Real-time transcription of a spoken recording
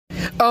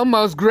Oh,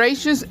 most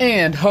gracious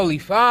and holy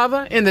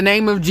Father, in the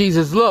name of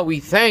Jesus, Lord, we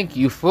thank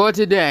you for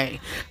today.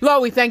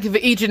 Lord, we thank you for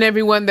each and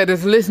every one that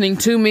is listening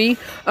to me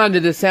under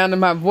the sound of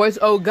my voice.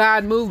 Oh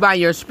God, move by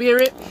your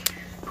spirit.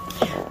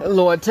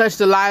 Lord, touch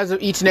the lives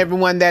of each and every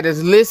one that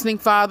is listening,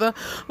 Father.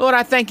 Lord,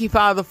 I thank you,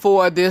 Father,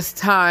 for this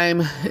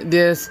time,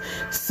 this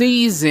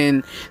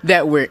season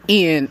that we're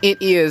in.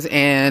 It is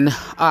an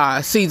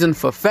season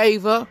for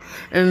favor,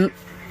 and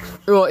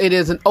Lord, it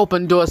is an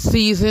open door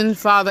season,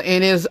 Father,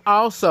 and it is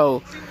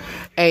also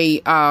a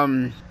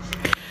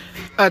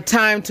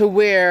time to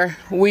where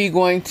we're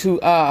going to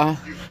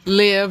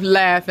live,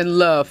 laugh, and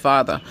love,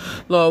 Father.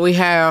 Lord, we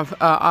have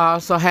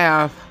also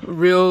have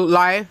real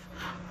life.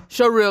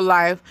 Show real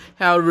life,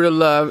 have real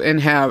love, and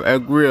have a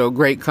real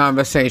great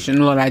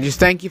conversation. Lord, I just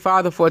thank you,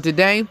 Father, for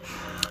today.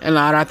 And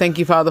Lord, I thank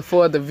you, Father,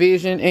 for the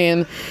vision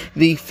and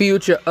the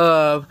future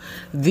of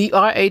the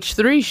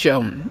RH3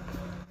 show.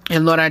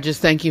 And Lord, I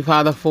just thank you,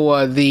 Father,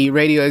 for the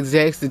radio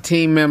execs, the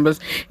team members,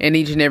 and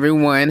each and every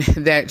one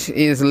that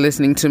is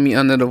listening to me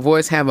under the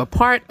voice, have a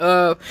part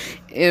of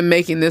in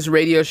making this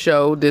radio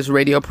show, this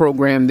radio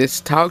program,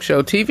 this talk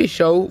show, TV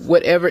show,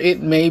 whatever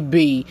it may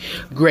be,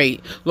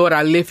 great. Lord,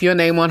 I lift your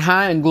name on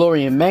high and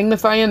glory and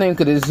magnify your name,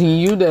 because it's in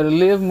you that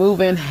live,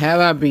 move, and have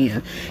I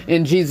been.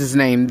 In Jesus'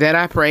 name that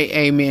I pray,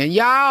 amen.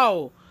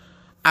 Y'all,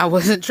 I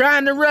wasn't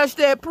trying to rush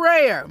that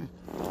prayer,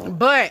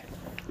 but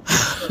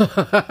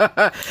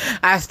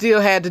I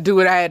still had to do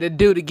what I had to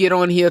do to get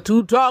on here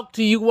to talk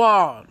to you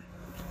all.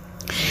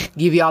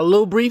 Give y'all a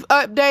little brief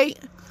update.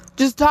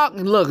 Just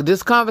talking. Look,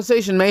 this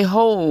conversation may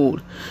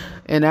hold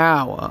an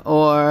hour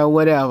or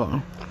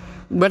whatever.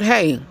 But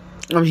hey,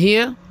 I'm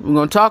here. We're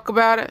going to talk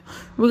about it.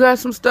 We got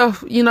some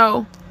stuff,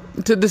 to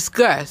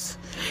discuss.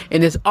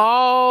 And it's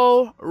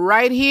all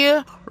right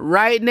here,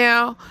 right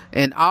now,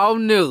 and all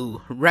new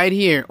right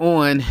here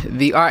on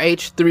the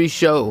RH3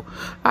 show.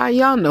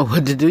 Y'all know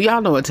what to do.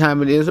 Y'all know what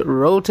time it is.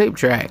 Roll tape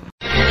track.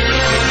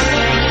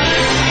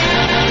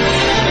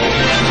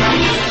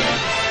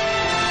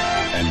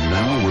 And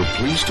now we're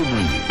pleased to bring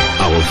you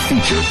our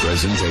feature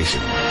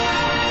presentation.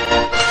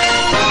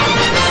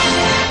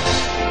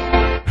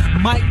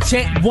 Mic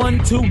check 1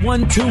 2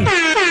 1 2.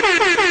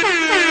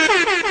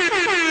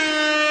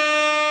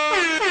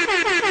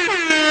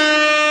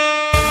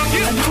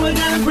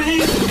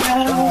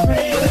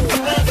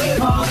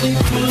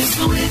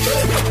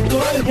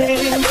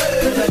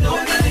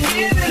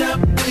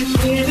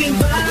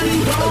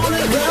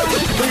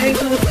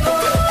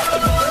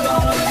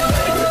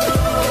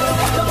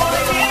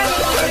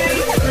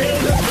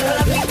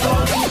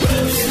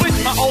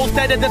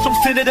 That's from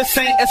sin to the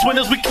saint. As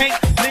winners we can't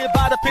live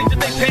by the picture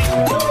they paint,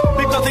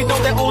 because they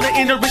know their own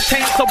inner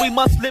retain. So we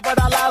must live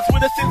out our lives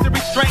with a sense of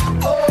restraint.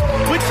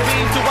 Which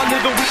means do I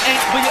live or we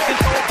ain't? We are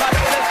controlled by the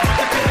flesh, we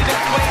continue to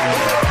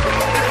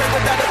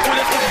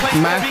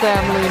swing. My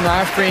family,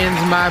 my friends,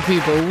 my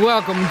people,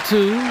 welcome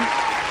to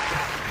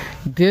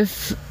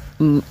this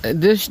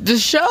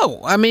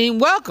show. I mean,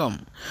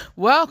 welcome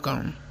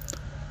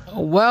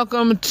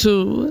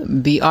to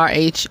the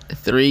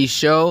RH3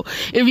 show.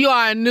 If you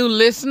are a new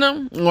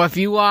listener, or if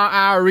you are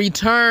our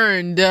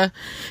returned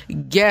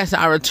guest,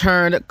 our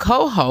returned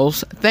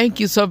co-host, thank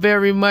you so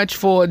very much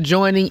for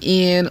joining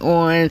in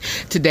on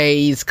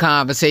today's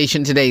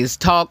conversation, today's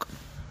talk.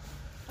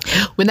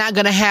 We're not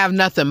going to have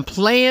nothing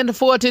planned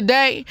for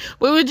today.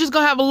 We're just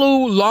going to have a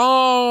little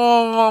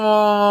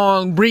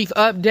long, brief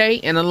update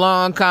and a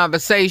long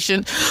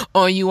conversation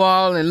on you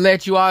all, and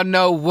let you all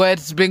know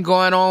what's been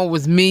going on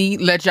with me.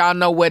 Let y'all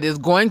know what is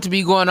going to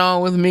be going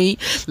on with me.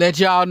 Let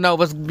y'all know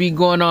what's be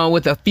going on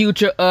with the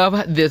future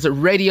of this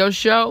radio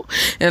show.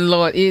 And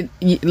Lord, and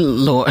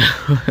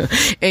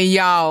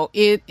y'all,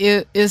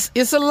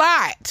 it's a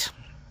lot.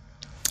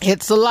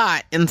 It's a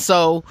lot. And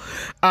so,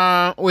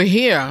 we're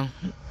here.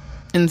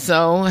 And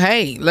so,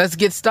 hey, let's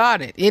get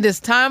started. It is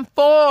time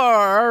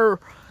for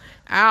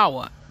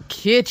our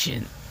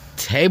kitchen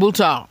table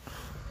talk.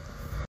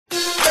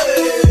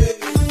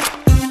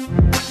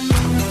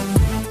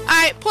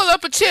 All right, pull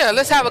up a chair.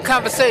 Let's have a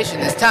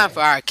conversation. It's time for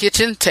our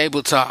kitchen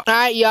table talk. All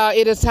right, y'all,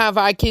 it is time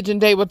for our kitchen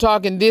table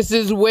talk, and this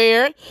is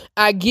where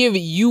I give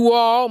you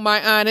all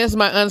my honest,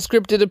 my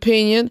unscripted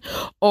opinion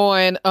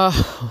on,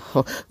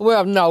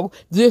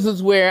 this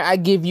is where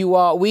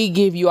we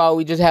give you all,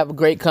 we just have a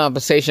great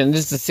conversation,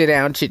 just to sit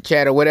down, chit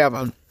chat or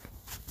whatever.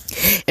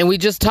 And we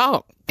just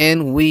talk.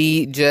 And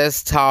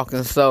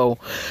so,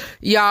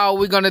 y'all,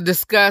 we're going to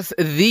discuss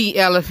the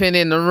elephant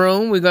in the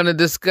room. We're going to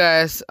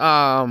discuss,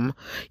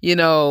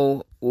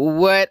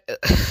 what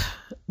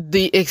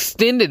the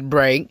extended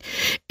break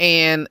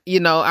and,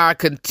 our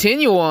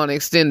continual on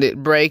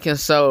extended break. And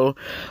so,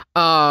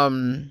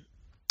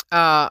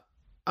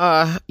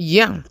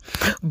 yeah.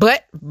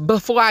 But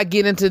before I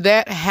get into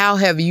that, how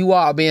have you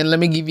all been? Let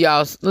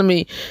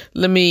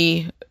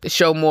me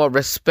show more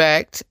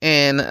respect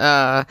and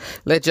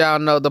let y'all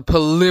know the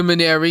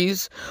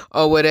preliminaries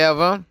or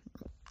whatever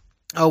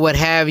or what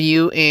have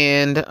you.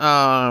 And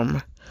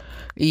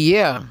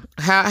yeah.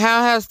 How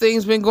has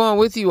things been going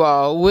with you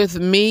all? With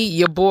me,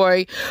 your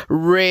boy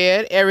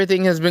Red,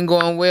 everything has been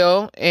going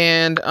well,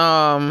 and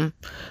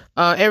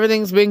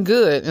everything's been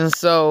good. And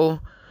so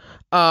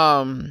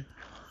I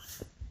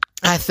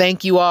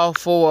thank you all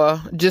for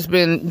just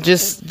been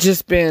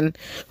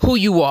who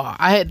you are.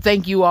 I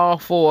thank you all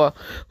for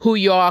who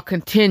you all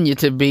continue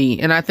to be,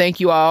 and I thank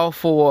you all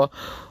for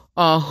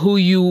who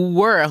you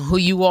were, who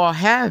you all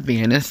have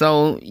been. And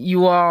so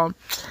you all,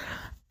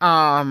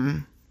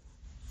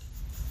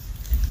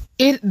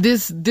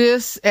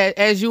 this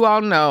as you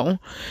all know,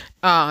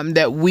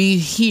 that we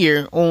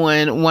here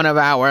on one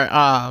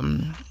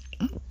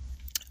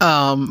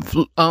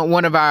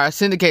of our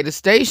syndicated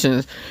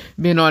stations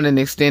been on an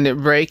extended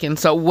break. And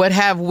so what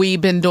have we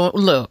been doing?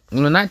 Look,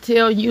 when I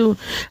tell you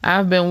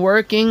I've been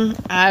working,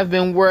 I have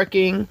been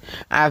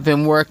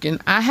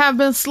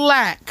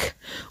slack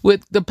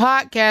with the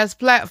podcast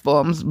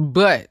platforms,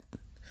 but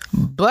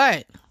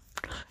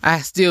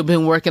I still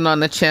been working on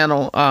the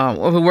channel.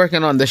 We've been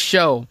working on the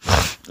show,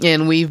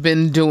 and we've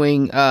been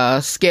doing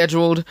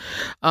scheduled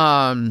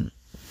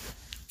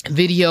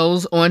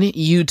videos on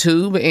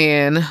YouTube,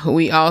 and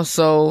we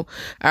also,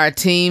 our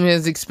team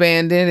has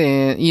expanded,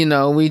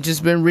 and we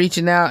just been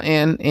reaching out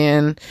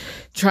and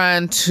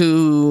trying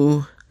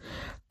to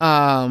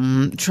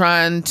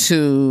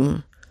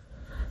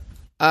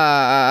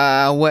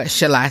what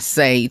shall I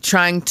say,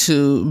 trying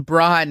to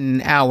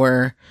broaden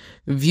our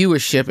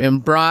viewership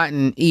and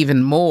broaden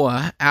even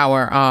more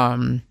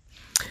our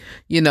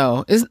put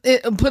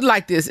it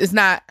like this, it's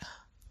not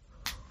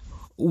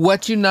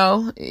what you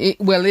know.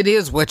 It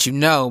is what you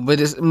know, but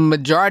it's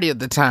majority of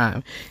the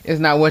time it's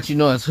not what you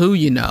know, it's who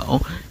you know.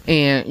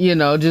 And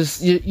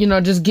just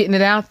getting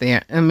it out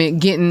there. I mean,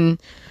 getting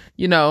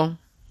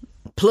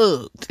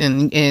plugged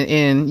and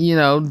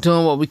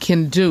doing what we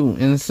can do.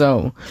 And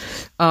so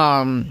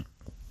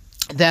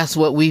that's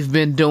what we've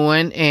been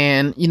doing,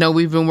 and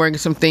we've been working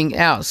something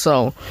out.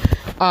 So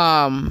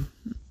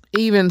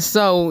even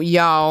so,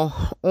 y'all,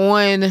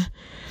 on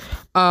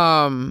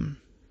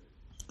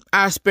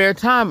our spare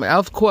time,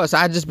 of course,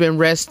 I just been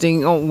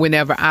resting on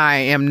whenever I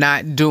am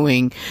not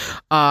doing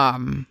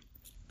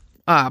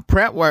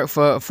prep work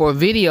for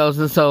videos.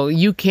 And so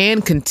you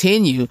can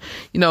continue,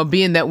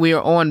 being that we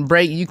are on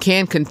break, you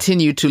can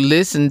continue to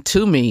listen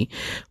to me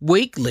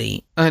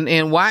weekly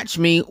and watch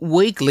me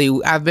weekly.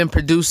 I've been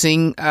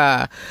producing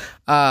some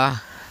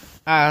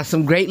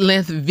great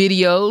length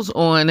videos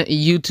on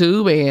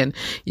YouTube, and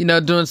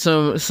doing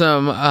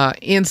some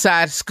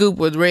inside scoop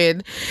with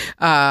Red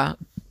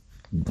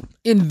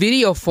in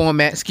video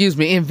format.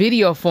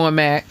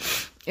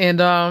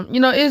 And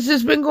it's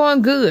just been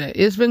going good.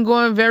 It's been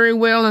going very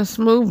well and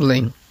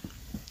smoothly.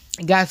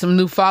 Got some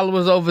new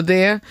followers over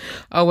there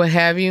or what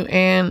have you,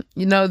 and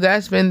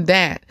that's been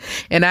that.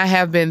 And I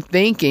have been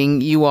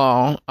thinking, you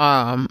all,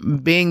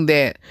 being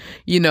that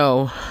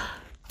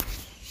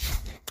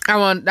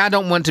I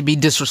don't want to be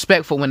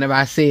disrespectful whenever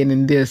I say it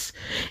in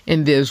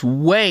this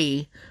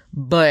way,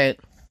 but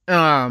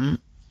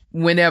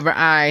whenever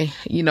I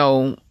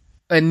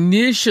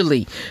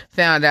initially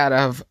found out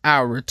of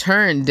our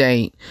return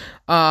date,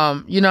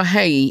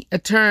 hey,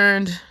 it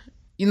turned,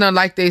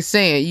 like they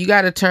saying, you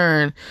got to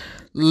turn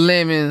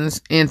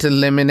lemons into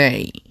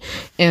lemonade.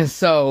 And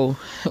so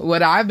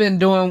what I've been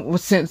doing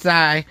since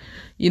I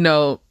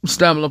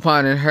stumbled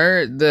upon and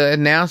heard the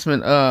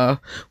announcement of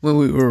when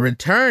we were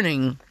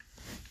returning,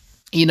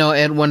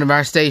 at one of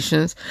our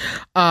stations,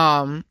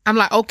 I'm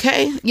like,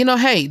 okay,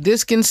 hey,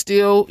 this can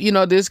still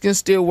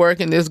work,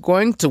 and it's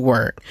going to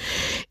work.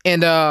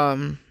 And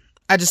I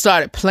just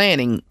started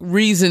planning.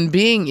 Reason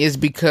being is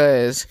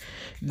because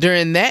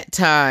during that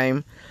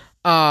time,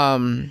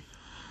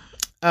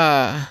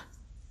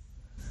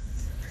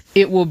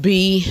 it will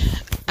be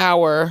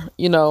our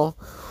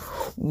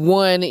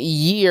 1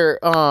 year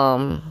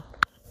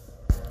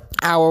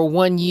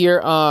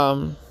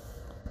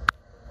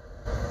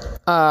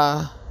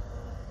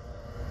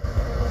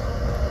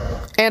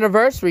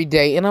anniversary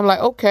date. And I'm like,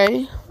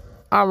 okay,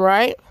 all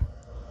right,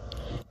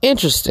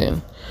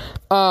 interesting.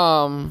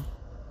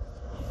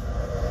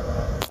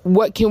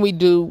 What can we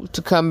do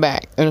to come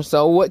back? And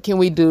so what can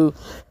we do?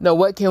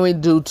 What can we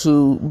do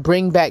to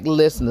bring back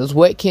listeners?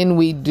 What can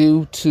we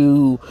do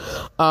to,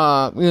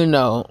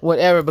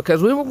 whatever,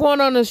 because we were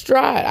going on a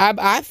stride.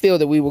 I feel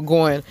that we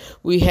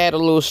had a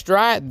little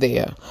stride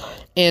there.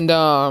 And,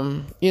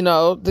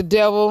 the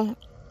devil,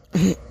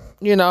 hey,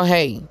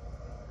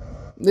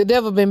 the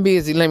devil been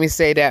busy. Let me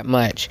say that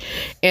much.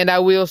 And I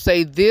will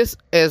say this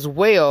as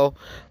well.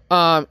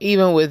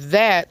 Even with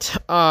that,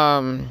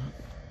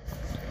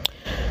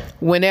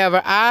 whenever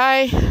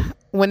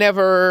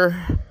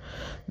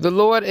the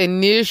Lord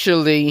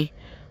initially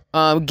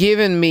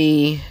given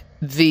me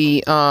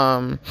the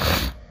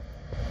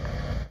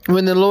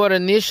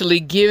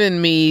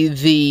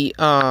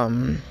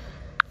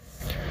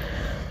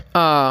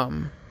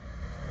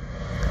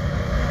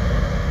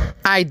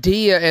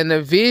idea and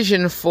the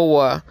vision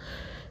for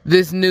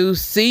this new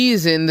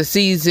season, the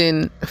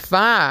season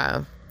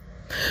 5,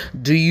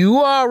 do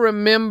you all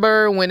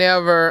remember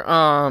whenever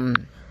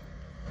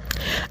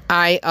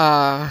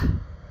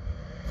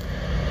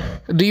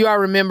Do you all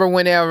remember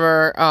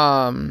whenever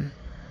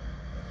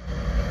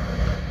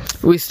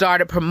we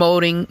started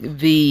promoting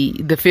the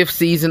 5th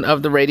season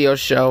of the radio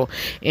show,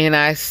 and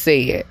I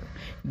said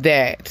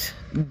that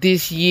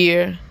this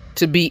year,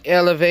 to be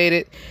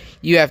elevated,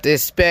 you have to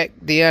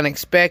expect the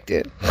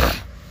unexpected.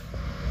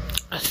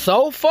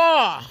 So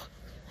far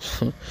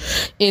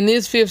in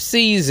this 5th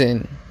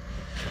season,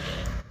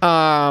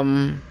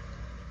 I've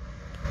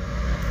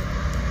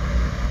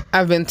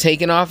been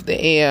taken off the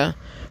air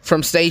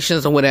from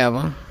stations or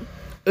whatever.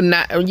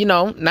 Not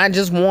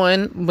just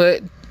one,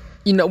 but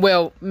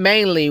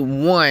mainly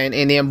one,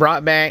 and then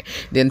brought back,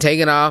 then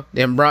taken off,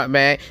 then brought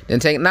back, then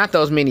taken, not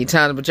those many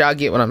times, but y'all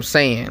get what I'm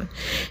saying.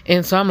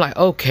 And so I'm like,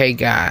 okay,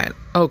 God,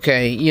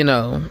 okay,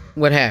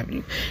 what have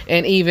you.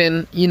 And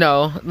even,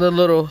 the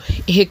little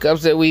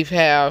hiccups that we've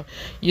had,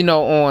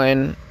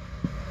 on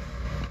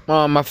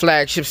my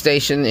flagship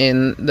station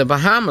in the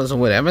Bahamas or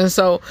whatever. And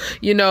so,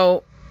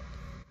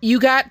 you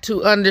got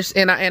to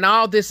understand, and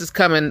all this is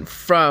coming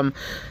from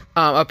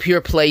a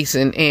pure place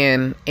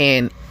and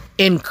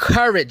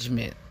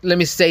encouragement. Let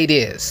me say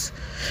this.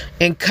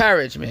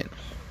 Encouragement.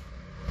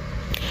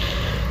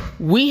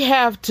 We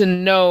have to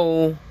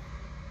know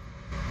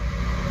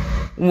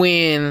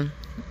when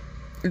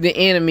the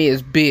enemy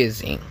is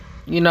busy.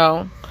 You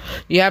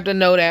have to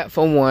know that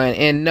for one,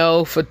 and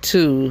know for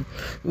two,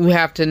 you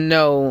have to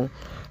know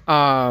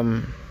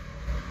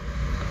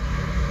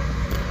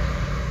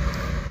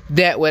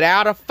that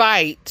without a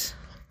fight,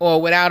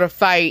 or without a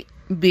fight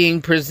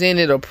being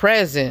presented or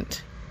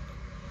present,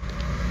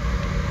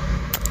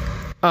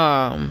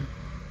 well,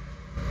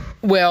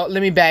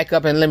 let me back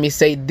up and let me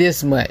say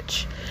this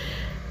much.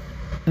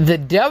 The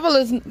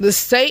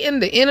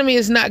enemy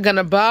is not going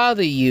to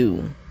bother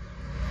you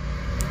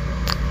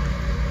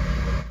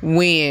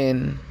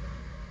when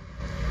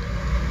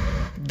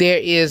there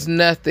is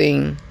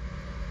nothing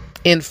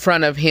in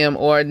front of him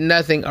or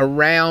nothing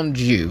around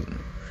you,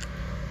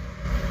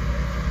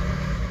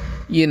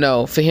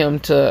 for him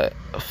to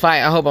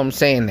fight. I hope I'm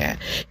saying that.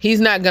 He's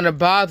not going to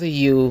bother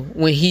you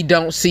when he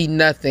don't see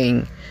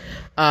nothing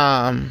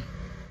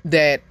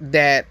that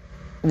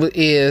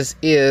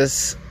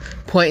is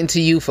pointing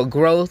to you for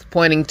growth,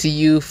 pointing to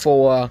you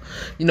for,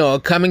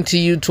 coming to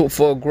you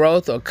for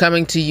growth, or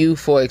coming to you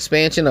for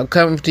expansion, or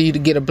coming to you to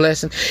get a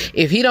blessing.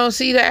 If he don't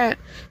see that,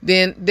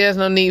 then there's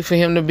no need for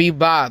him to be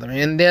bothering,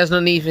 and there's no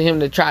need for him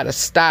to try to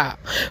stop.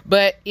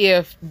 But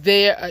if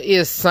there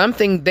is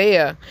something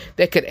there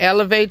that could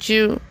elevate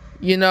you,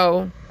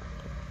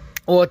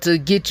 or to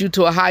get you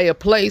to a higher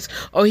place,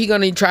 or he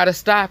gonna try to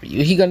stop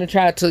you. He gonna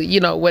try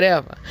to,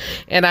 whatever.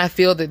 And I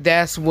feel that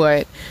that's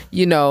what,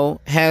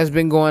 has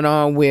been going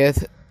on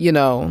with,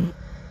 the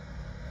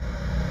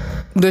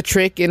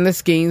trick and the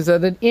schemes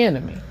of the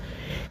enemy.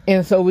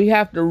 And so we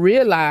have to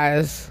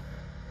realize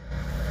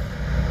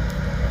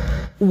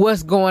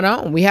what's going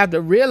on. We have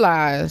to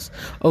realize,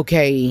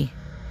 okay,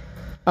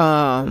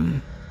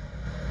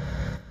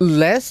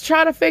 let's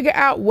try to figure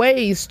out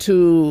ways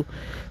to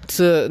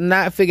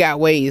not figure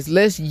out ways.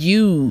 Let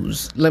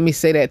me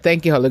say that.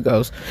 Thank you, Holy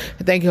Ghost.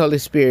 Thank you, Holy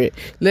Spirit.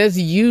 Let's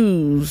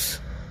use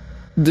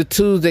the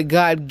tools that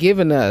God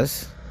given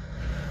us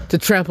to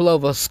trample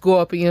over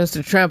scorpions,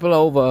 to trample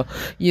over,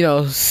 to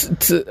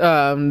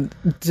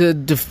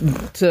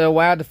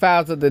wild the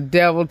fowls of the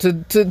devil, to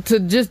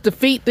just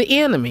defeat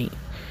the enemy.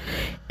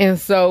 And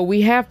so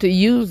we have to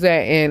use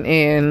that.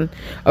 And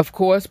of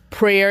course,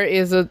 prayer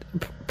is a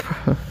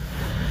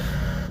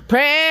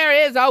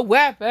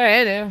weapon,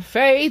 and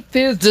faith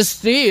is the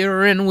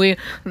steering wheel.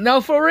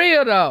 No, for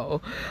real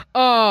though.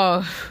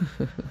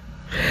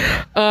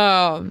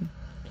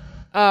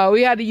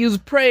 We had to use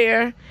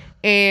prayer,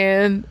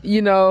 and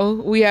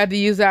we had to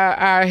use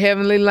our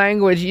heavenly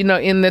language,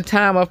 in the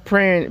time of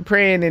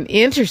praying and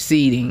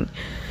interceding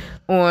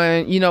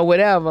on,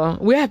 whatever.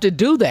 We have to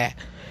do that.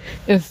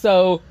 And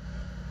so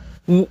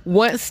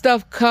once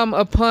stuff come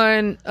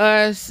upon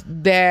us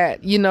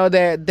that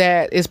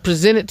that is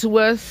presented to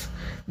us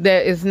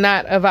that is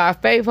not of our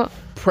favor,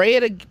 pray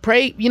on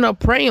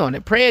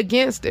it, pray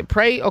against it,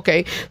 pray,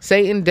 okay,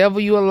 Satan, devil,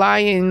 you a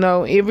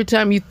liar, every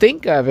time you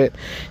think of it,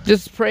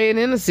 just pray and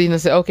intercede and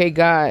say, okay,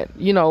 God,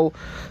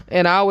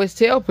 and I always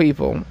tell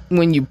people,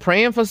 when you're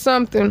praying for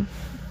something,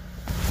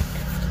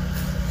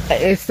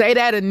 say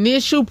that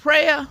initial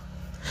prayer,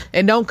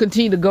 and don't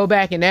continue to go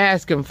back and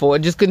ask him for it,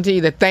 just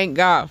continue to thank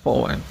God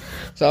for it.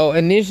 So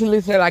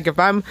initially say, like, if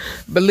I'm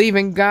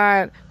believing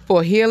God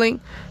for healing,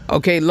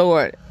 okay,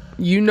 Lord,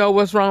 you know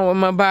what's wrong with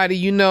my body.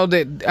 You know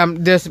that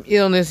there's some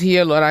illness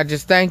here, Lord. I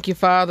just thank you,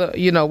 Father.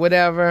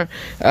 Whatever.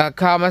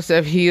 Call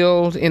myself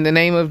healed in the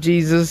name of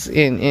Jesus.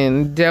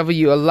 And devil,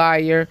 you a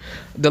liar.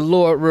 The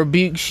Lord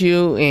rebukes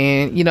you.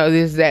 And,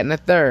 this, that, and the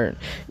third.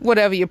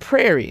 Whatever your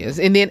prayer is.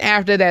 And then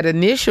after that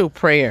initial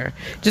prayer,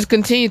 just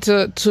continue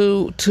to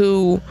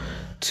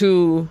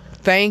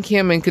thank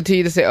him and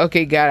continue to say,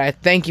 okay, God, I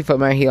thank you for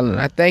my healing.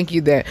 I thank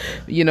you that,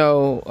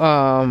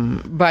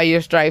 by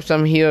your stripes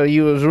I'm healed.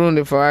 You was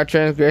wounded for our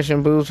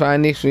transgression, bruised for our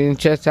iniquity, and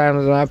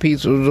chastisement of our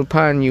peace was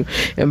upon you.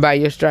 And by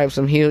your stripes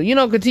I'm healed.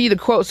 Continue to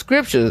quote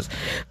scriptures.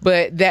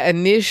 But that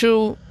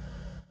initial,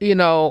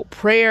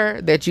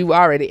 prayer that you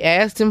already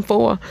asked him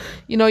for,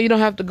 you don't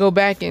have to go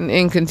back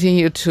and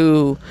continue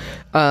to,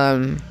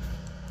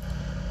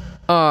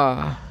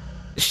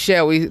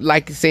 shall we,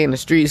 like you say in the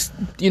streets,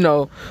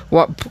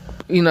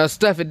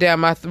 stuff it down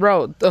my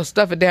throat, or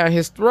stuff it down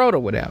his throat or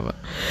whatever.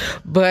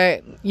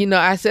 But,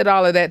 I said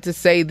all of that to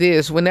say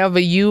this: whenever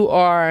you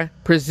are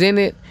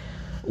presented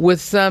with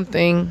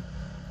something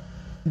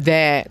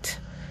that,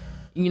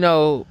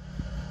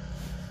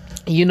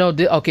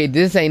 okay,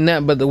 this ain't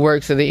nothing but the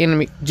works of the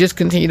enemy, just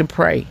continue to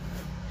pray.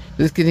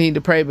 Just continue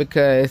to pray,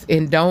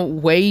 and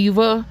don't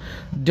waver,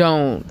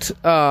 don't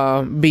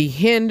be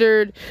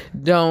hindered,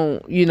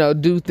 don't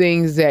do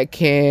things that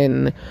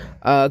can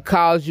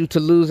cause you to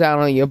lose out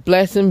on your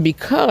blessing,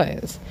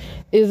 because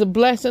it's a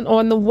blessing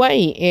on the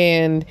way,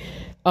 and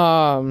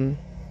the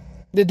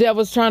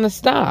devil's trying to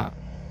stop.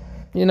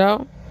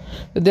 The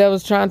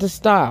devil's trying to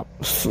stop.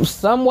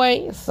 Some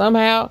way,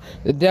 somehow,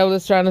 the devil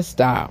is trying to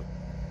stop.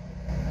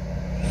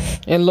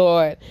 And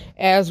Lord,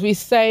 as we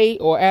say,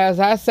 or as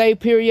I say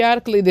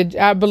periodically, that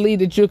I believe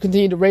that you'll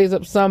continue to raise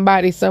up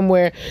somebody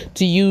somewhere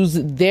to use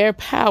their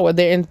power,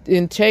 their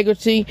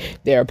integrity,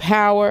 their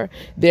power,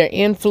 their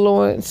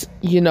influence,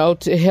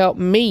 to help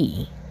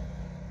me.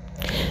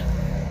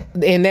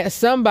 And that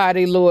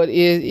somebody, Lord,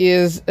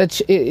 is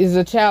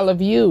a child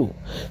of you.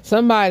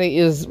 Somebody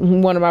is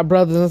one of my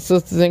brothers and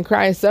sisters in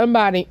Christ.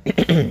 Somebody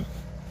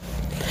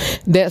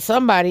that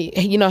somebody,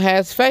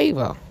 has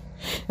favor.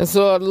 And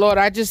so, Lord,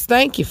 I just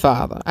thank you,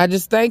 Father. I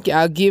just thank you.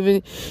 I've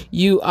given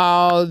you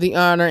all the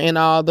honor and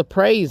all the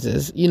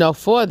praises,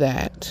 for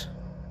that.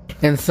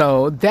 And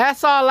so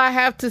that's all I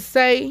have to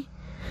say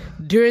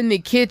during the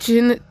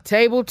kitchen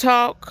table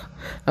talk.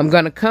 I'm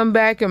going to come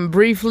back and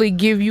briefly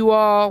give you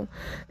all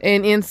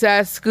an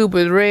Inside Scoop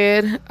with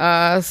Red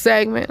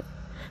segment,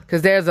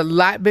 because there's a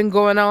lot been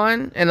going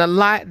on and a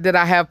lot that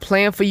I have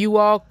planned for you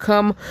all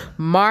come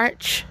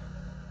March.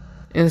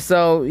 And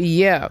so,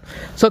 yeah.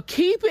 So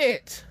keep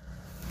it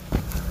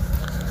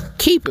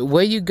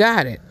where you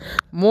got it.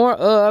 More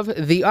of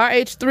the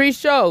RH3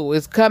 show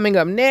is coming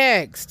up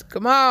next.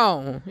 Come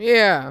on.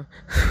 Yeah.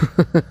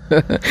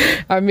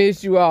 I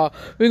miss you all.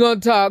 We're going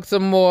to talk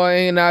some more,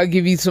 and I'll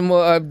give you some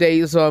more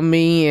updates on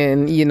me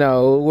and,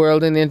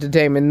 world and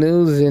entertainment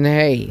news. And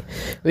hey,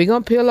 we're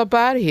going to peel up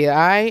out of here.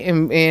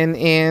 And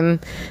we're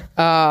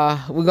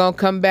going to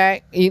come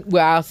back.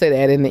 Well, I'll say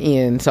that in the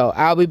end. So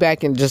I'll be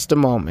back in just a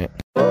moment.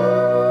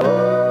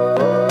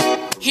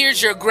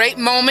 Here's your great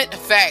moment,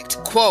 fact,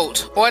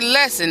 quote, or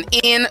lesson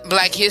in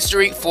Black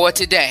history for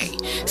today.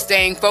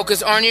 Staying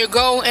focused on your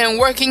goal and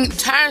working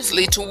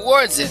tirelessly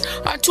towards it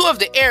are two of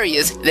the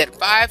areas that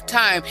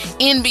five-time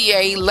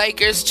NBA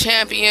Lakers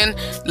champion,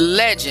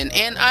 legend,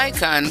 and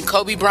icon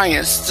Kobe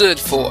Bryant stood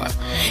for.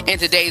 And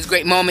today's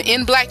great moment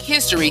in Black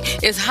history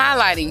is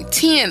highlighting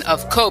 10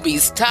 of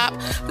Kobe's top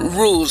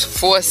rules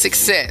for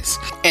success.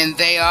 And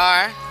they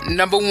are: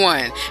 number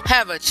 1,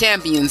 have a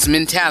champion's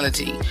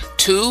mentality.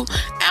 2,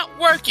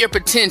 outwork your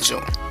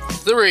potential.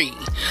 3,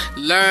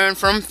 learn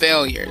from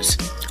failures.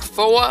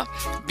 4,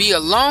 be a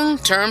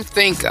long-term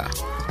thinker.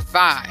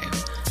 5,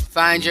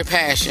 find your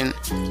passion.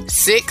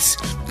 6,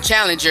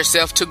 challenge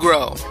yourself to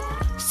grow.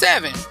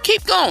 7,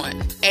 keep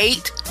going.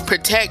 8,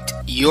 protect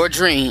your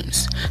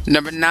dreams.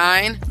 Number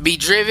 9, be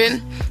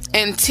driven.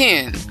 And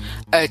 10,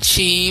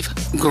 achieve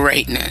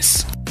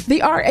greatness.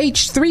 The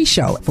RH3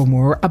 Show. For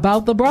more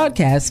about the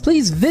broadcast,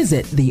 please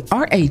visit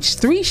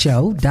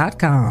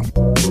therh3show.com.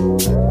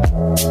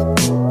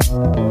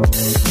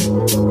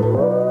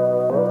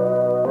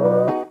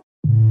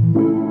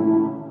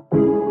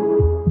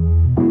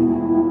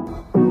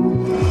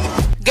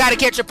 Got to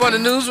catch up on the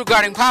news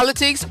regarding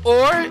politics,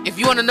 or if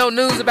you want to know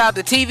news about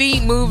the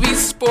TV, movies,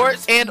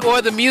 sports, and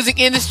or the music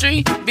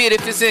industry, be it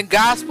if it's in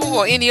gospel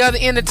or any other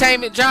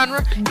entertainment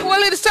genre,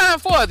 well, it is time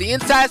for the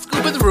Inside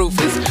Scoop with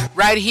Rufus,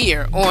 right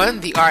here on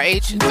the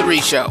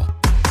RH3 Show.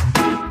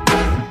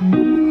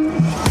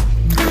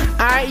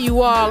 All right,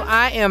 you all,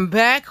 I am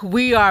back.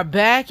 We are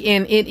back,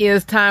 and it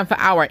is time for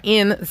our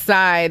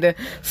Inside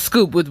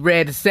Scoop with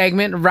Red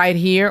segment right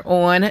here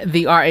on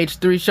the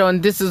RH3 Show.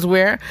 And this is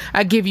where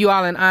I give you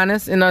all an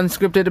honest and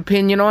unscripted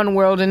opinion on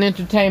world and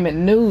entertainment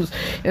news.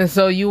 And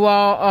so you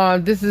all,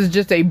 this is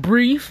just a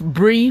brief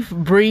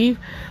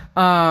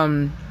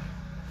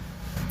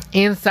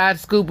Inside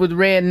Scoop with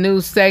Red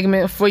news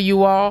segment for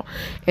you all.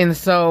 And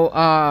so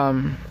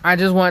I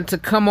just want to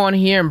come on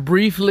here and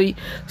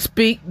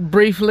speak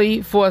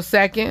briefly for a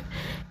second,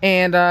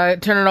 and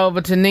turn it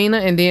over to Nina,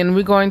 and then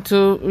we're going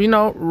to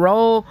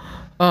roll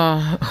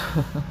up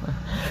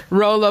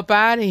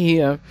out of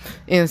here.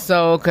 And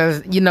so,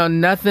 because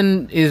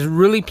nothing is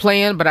really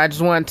planned, but I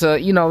just want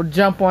to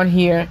jump on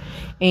here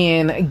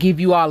and give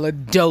you all a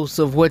dose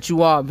of what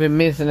you all have been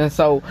missing. And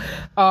so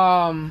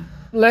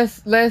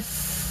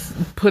let's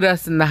put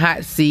us in the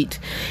hot seat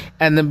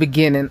in the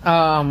beginning.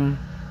 The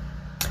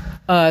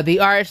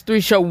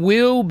RH3 show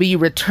will be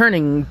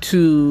returning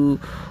to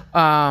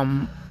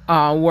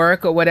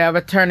work or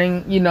whatever,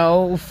 turning,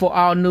 for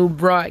our new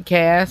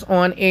broadcast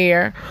on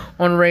air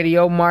on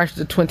radio March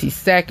the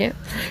 22nd.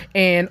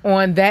 And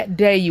on that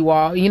day, you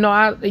all, you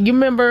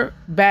remember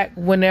back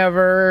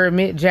whenever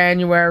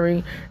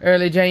mid-January,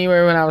 early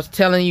January, when I was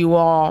telling you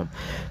all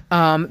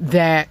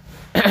that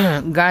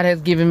God has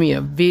given me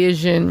a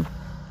vision.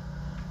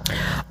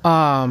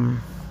 God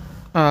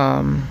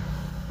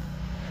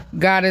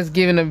has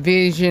given a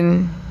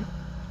vision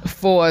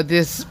for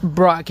this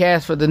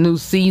broadcast for the new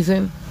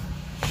season.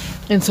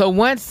 And so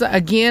once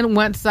I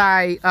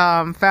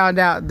found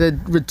out the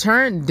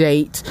return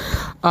date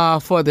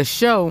for the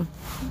show,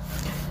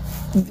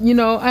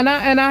 and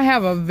I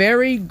have a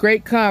very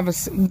great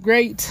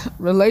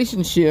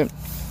relationship.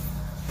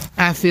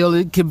 I feel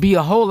it could be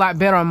a whole lot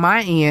better on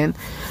my end.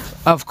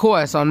 Of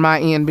course, on my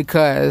end,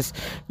 because,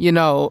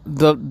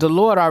 the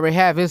Lord already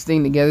have his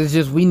thing together. It's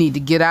just we need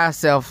to get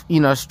ourselves,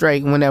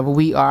 straight whenever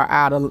we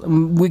are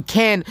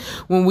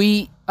when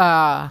we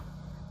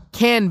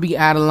can be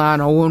out of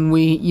line, or when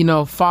we,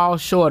 fall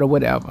short or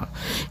whatever.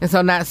 And so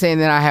I'm not saying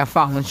that I have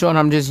fallen short.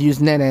 I'm just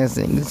using that as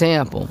an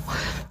example.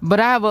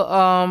 But I have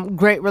a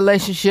great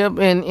relationship,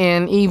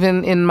 and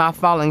even in my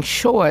falling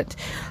short,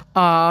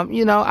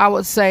 I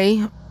would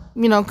say,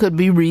 could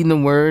be reading the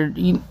word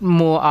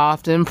more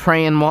often,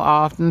 praying more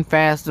often,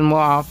 fasting more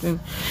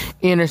often,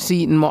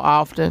 interceding more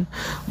often.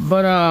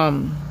 But,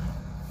 and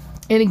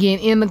again,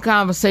 in the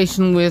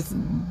conversation with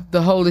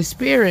the Holy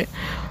Spirit,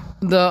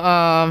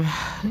 the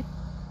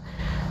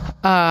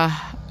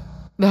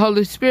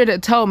Holy Spirit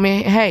had told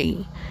me,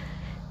 hey,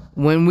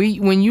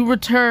 when you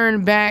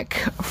return back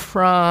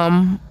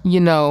from,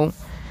 your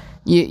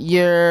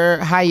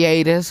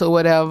hiatus or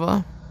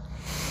whatever,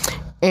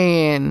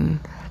 and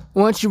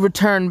once you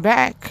return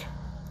back,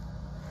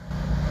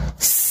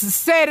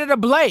 set it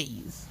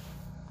ablaze.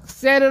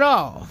 Set it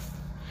off.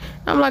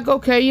 I'm like,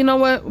 okay, you know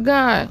what,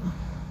 God?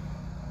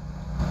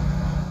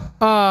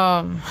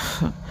 I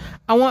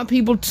want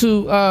people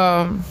to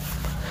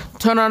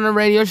turn on the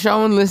radio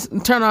show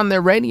and turn on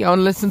their radio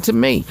and listen to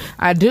me.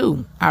 I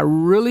do. I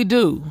really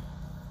do.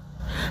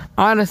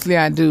 Honestly,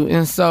 I do.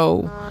 And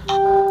so,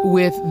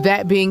 with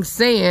that being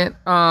said,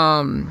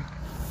 come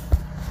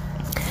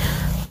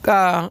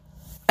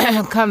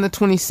the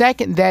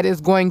 22nd, that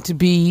is going to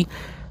be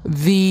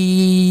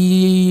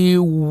the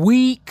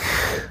week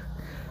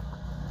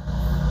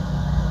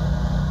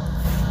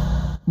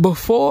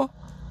before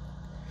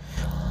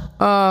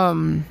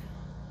or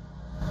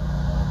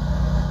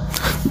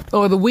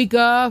the week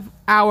of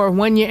our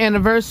 1 year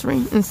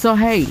anniversary. And so,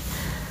 hey,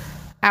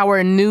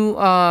 our new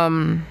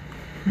and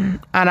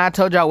I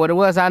told y'all what it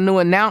was, our new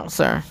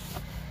announcer,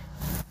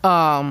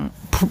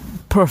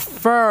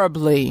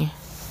 prayerfully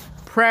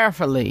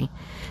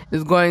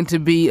is going to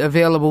be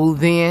available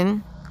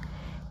then.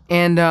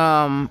 And,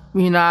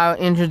 I'll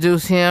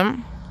introduce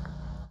him.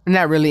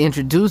 Not really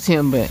introduce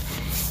him, but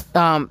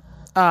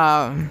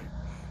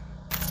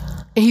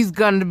he's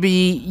going to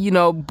be,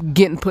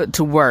 getting put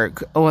to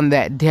work on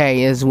that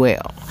day as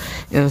well.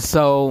 And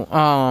so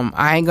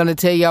I ain't going to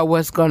tell y'all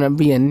what's going to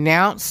be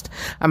announced.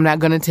 I'm not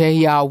going to tell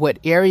y'all what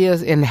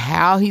areas and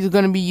how he's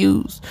going to be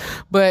used.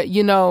 But,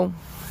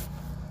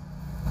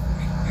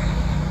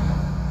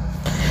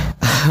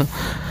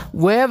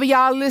 wherever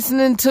y'all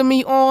listening to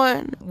me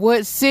on,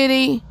 what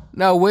state,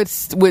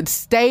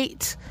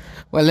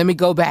 well, let me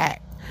go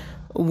back.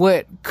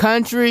 What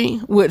country,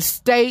 what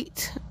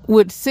state,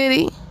 what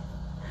city?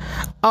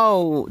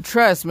 Oh,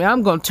 trust me,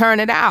 I'm going to turn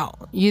it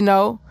out,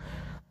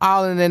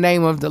 all in the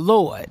name of the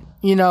Lord.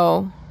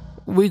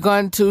 We're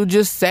going to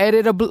just set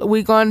it,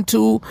 we're going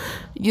to,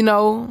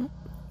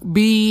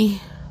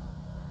 be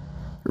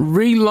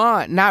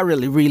relaunched, not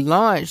really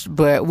relaunched,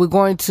 but we're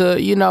going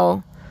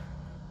to,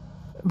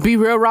 be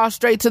real raw,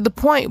 straight to the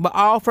point, but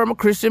all from a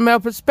Christian male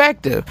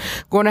perspective.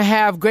 Going to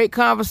have great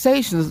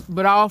conversations,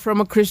 but all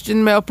from a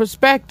Christian male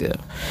perspective.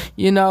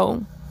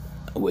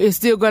 It's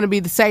still going to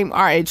be the same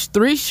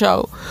RH3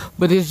 show,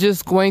 but it's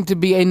just going to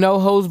be a no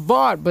holds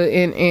barred, but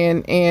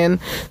and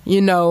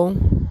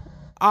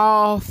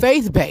all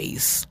faith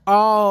based,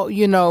 all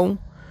because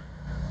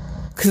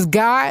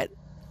God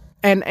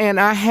and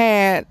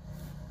I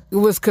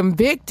was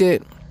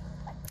convicted.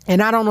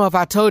 And I don't know if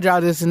I told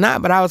y'all this or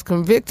not, but I was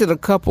convicted a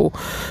couple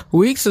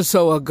weeks or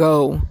so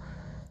ago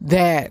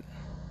that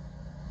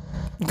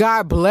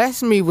God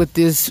blessed me with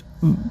this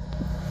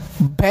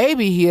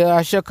baby here.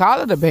 I should call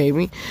it a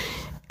baby.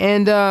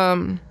 And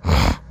I'm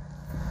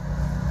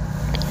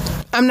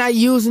not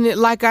using it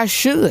like I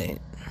should,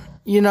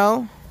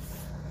 And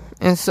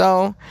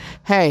so,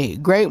 hey,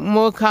 great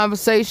more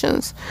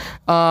conversations.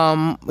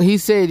 He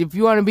said, if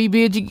you want to be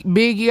big,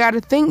 you got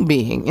to think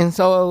big. And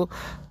so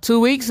 2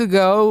 weeks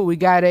ago, we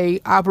got a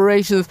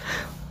operations.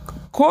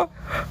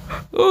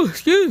 Oh,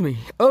 excuse me.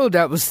 Oh,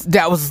 that was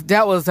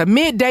a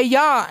midday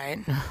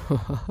yarn.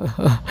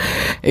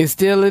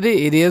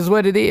 It is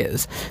what it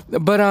is.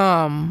 But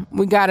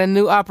we got a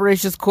new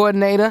operations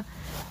coordinator,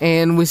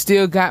 And we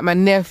still got my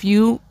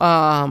nephew,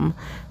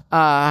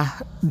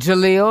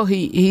 Jaleel.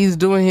 He's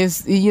doing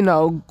his,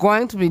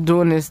 going to be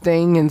doing his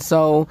thing. And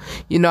so,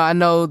 I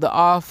know the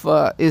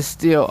offer is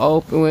still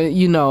open,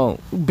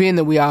 being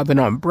that we all been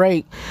on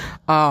break,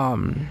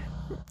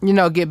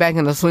 get back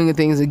in the swing of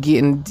things and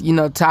getting,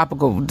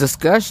 topical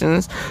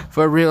discussions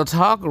for Real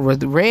Talk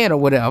with Red or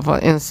whatever.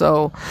 And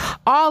so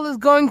all is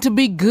going to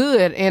be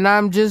good. And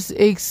I'm just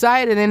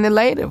excited and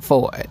elated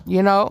for it,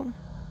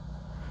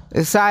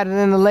 excited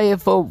and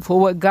elated for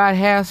what God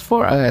has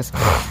for us.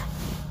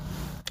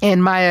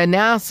 And my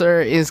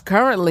announcer is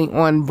currently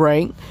on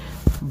break,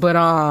 but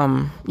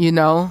I'm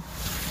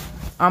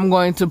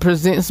going to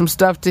present some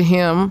stuff to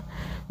him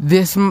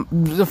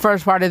the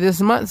first part of this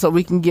month, so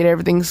we can get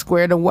everything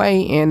squared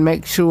away and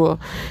make sure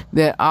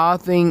that all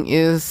thing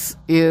is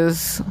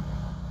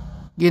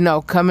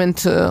coming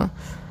to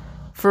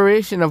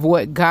fruition of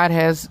what God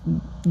has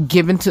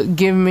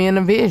given me in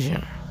a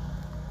vision.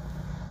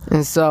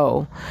 And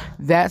so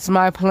that's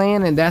my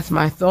plan and that's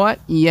my thought.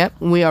 Yep,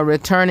 we are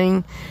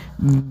returning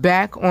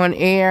back on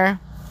air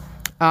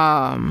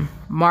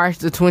March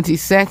the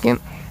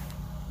 22nd.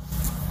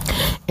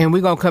 And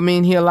we're going to come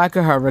in here like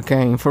a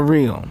hurricane, for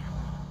real.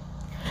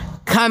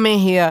 Come in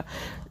here,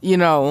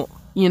 I'm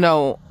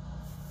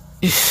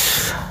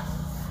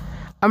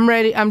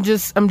ready. I'm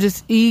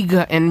just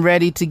eager and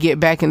ready to get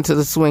back into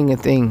the swing of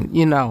things,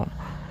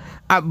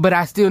 but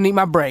I still need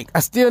my break.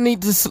 I still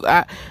need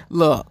to,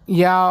 look,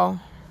 y'all,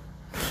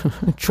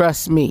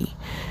 trust me,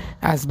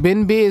 I've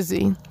been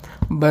busy,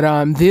 but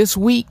this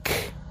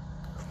week,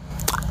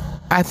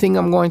 I think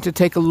I'm going to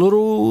take a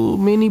little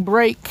mini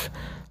break.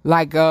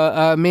 Like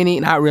a mini,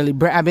 not really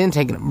break. I've been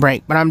taking a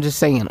break, but I'm just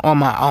saying on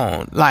my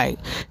own. Like,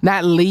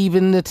 not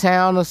leaving the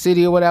town or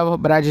city or whatever,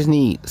 but I just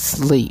need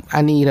sleep.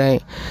 I need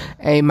a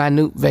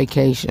minute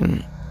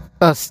vacation,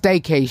 a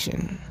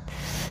staycation.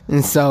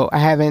 And so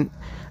I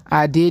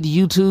did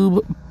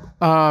YouTube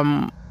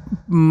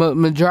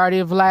majority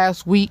of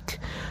last week.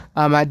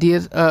 I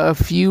did a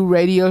few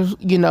radio,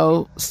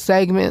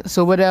 segments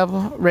or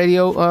whatever,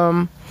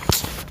 radio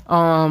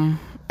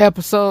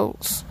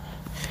episodes.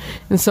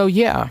 And so,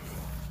 yeah.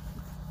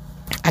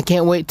 I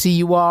can't wait till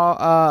you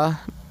all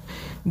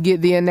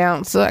get the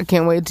announcer. I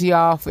can't wait till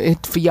y'all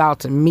for y'all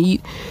to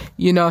meet,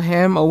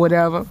 him or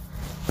whatever.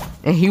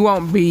 And he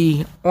won't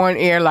be on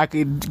air like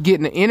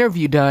getting an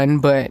interview done,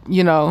 but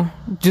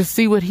just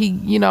see what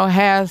he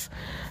has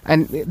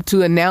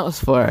to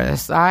announce for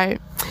us. All right.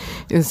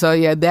 And so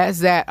yeah, that's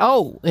that.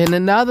 Oh, and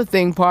another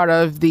thing, part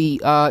of the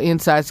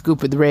Inside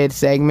Scoop with the Red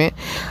segment,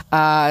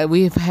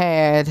 we've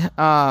had.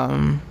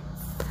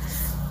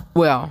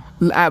 Well,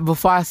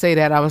 before I say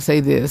that, I will say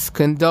this.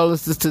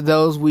 Condolences to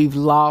those we've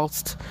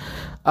lost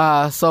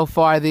so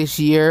far this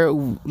year.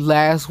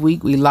 Last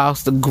week, we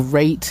lost a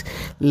great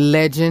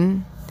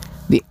legend,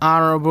 the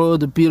Honorable,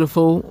 the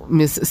beautiful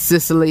Miss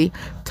Cicely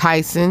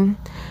Tyson.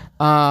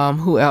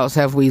 Who else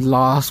have we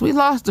lost? We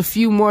lost a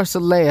few more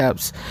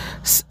celebs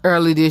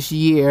early this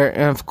year.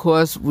 And of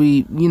course,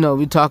 we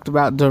talked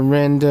about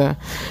Dorinda,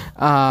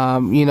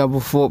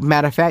 before,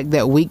 matter of fact,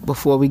 that week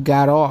before we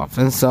got off.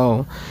 And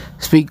so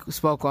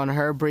spoke on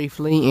her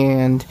briefly.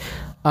 And,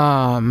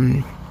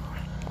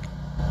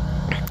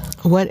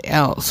 what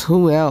else?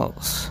 Who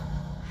else?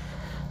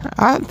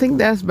 I think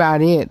that's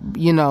about it,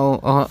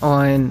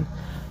 on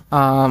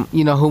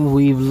who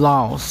we've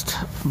lost.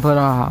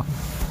 But,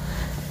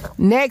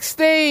 next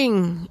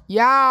thing,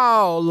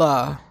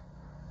 y'all,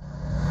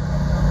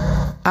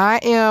 I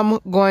am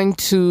going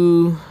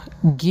to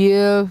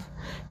give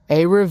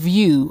a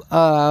review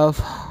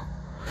of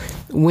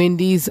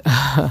Wendy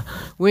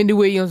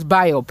Williams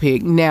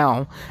biopic.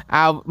 Now,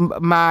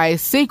 my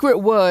secret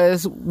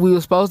was we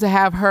were supposed to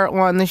have her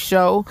on the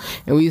show,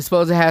 and we were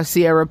supposed to have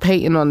Sierra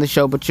Payton on the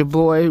show, but your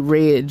boy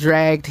Red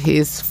dragged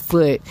his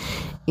foot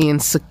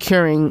in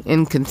securing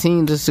and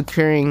continue to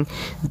securing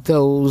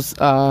those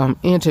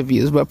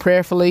interviews. But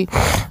prayerfully,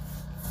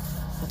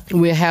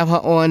 we'll have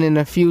her on in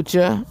the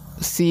future.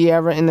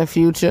 Sierra in the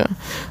future.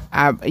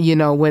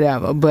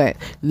 Whatever. But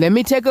let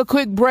me take a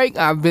quick break.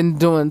 I've been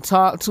doing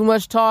too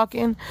much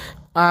talking.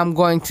 I'm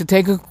going to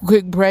take a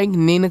quick break.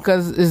 Nina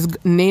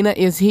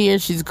is here.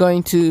 She's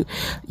going to,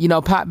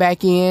 pop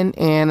back in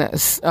and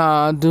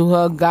do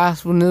her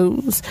gospel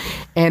news.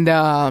 And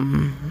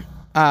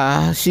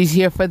she's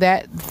here for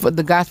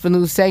the gospel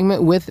news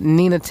segment with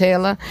Nina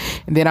Taylor.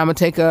 And then I'm gonna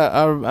take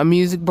a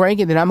music break,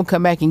 and then I'm gonna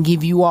come back and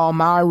give you all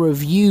my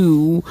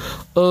review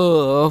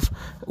of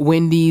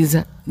Wendy's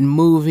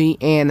movie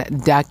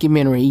and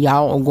documentary.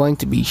 Y'all are going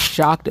to be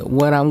shocked at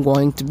what I'm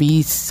going to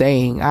be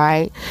saying. All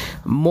right,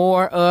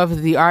 more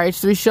of the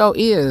RH3 show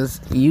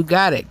you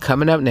got it,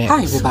 coming up next.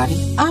 Hi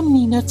everybody, I'm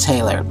Nina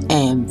Taylor,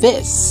 and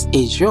this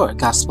is your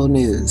gospel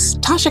news.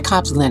 Tasha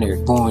Cobbs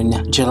Leonard,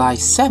 born July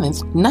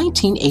 7th,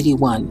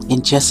 1981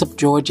 in Jessup,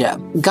 Georgia,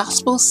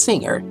 gospel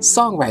singer,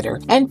 songwriter,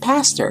 and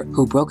pastor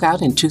who broke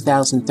out in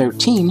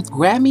 2013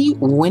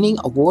 Grammy-winning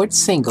award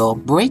single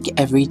Break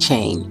Every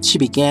Chain. She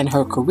began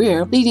her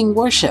career leading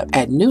worship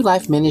at New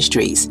Life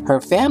Ministries, her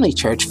family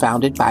church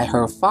founded by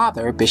her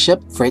father,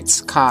 Bishop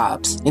Fritz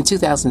Cobbs. In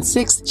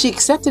 2006, she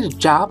accepted a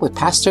job with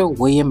Pastor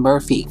William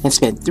Murphy and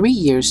spent 3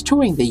 years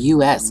touring the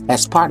U.S.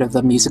 as part of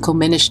the musical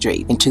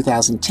ministry. In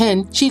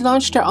 2010, she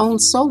launched her own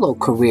solo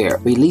career,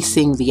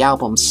 releasing the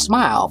album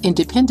Smile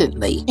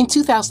independently. In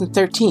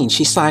 2013,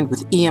 she signed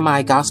with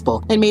EMI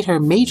Gospel and made her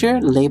major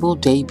label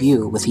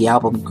debut with the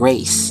album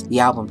Grace. The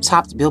album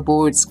topped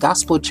Billboard's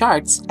gospel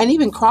charts and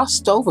even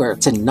crossed over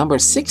to number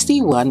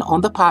 61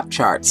 on the pop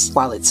charts,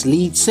 while its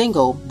lead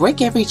single,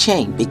 Break Every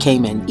Chain,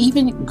 became an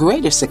even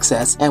greater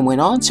success and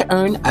went on to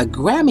earn a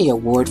Grammy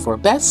Award for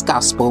Best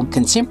Gospel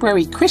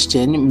Contemporary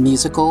Christian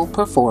Musical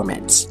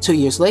Performance. 2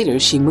 years later,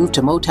 she moved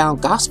to Motown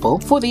Gospel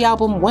for the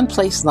album One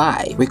Place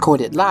Live,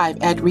 recorded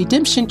live at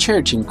Redemption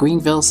Church in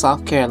Greenville,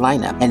 South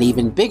Carolina, an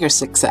even bigger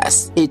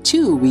success. It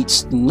too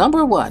reached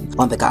number 1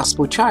 on the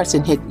gospel charts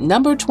and hit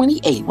number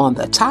 28 on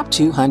the top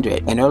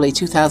 200. In early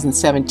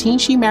 2017,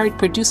 she married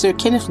producer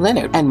Kenneth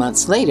Leonard, and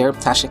months later,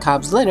 Tasha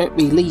Cobbs Leonard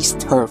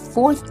released her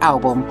 4th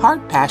album,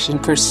 Heart, Passion,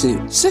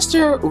 Pursuit.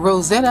 Sister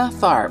Rosetta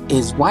Tharpe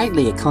is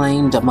widely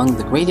acclaimed among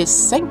the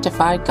greatest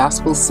sanctified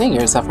gospel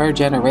singers of her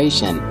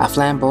generation, a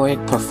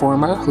flamboyant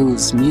performer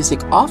whose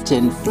music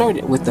often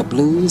flirted with the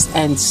blues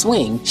and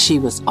swing. She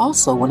was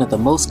also one of the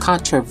most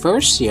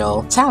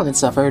controversial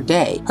talents of her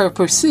day. Her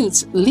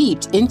pursuits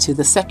leaped into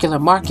the secular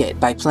market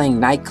by playing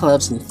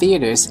nightclubs and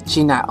theaters.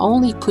 She not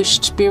only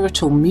pushed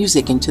spiritual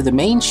music into the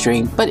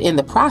mainstream, but in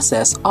the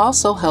process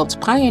also helped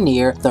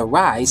pioneer the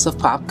rise of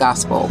pop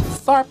gospel.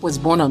 Tharpe was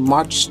born on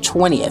March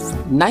 20th,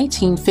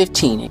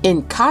 1915,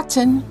 in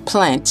Cotton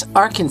Plant,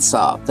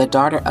 Arkansas. The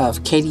daughter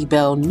of Katie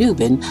Bell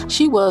Newman,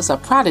 she was a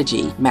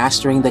prodigy,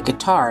 mastering the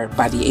guitar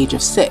by the age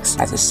of 6.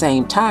 At the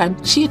same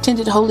time, she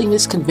attended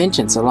holiness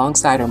conventions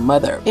alongside her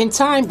mother. In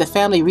time, the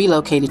family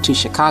relocated to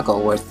Chicago,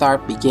 where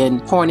Tharpe began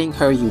honing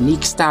her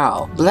unique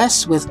style.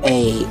 Blessed with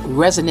a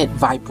resonant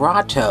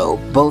vibrato,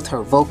 both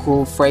her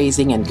vocal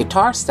phrasing and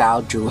guitar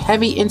style drew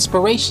heavy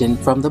inspiration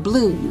from the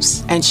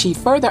blues, and she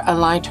further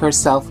aligned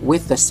herself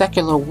with the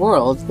secular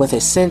world with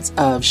a sense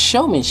of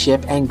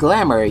showmanship and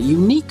glamour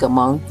unique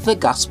among the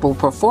gospel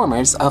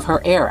performers of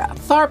her era.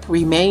 Tharpe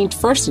remained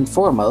first and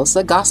foremost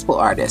a gospel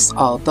artist,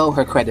 although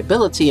her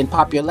credibility and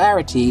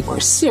popularity were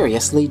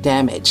seriously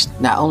damaged.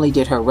 Not only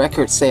did her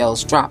record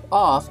sales drop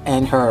off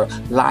and her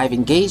live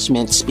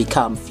engagements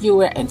become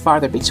fewer and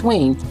farther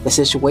between, the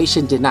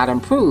situation did not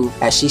improve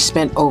as she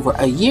spent over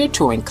a year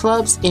touring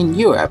clubs in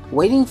Europe,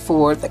 waiting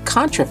for the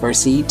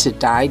controversy to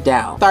die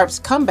down. Tharpe's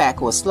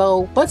comeback was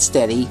slow but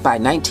steady. By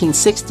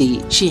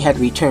 1960, she had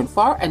returned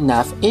far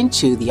enough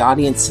into the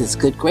audience's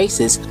good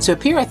graces to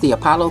appear at the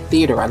Apollo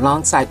Theater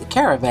alongside the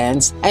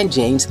Caravans and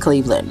James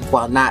Cleveland.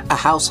 While not a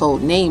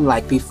household name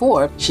like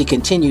before, she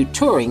continued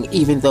touring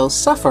even though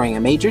suffering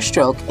a major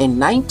stroke in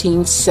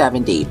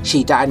 1970.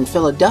 She died in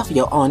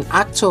Philadelphia on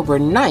October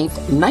 9th,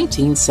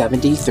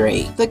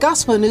 1973. The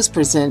Gospel News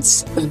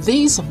presents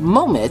These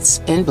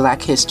Moments in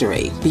Black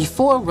History.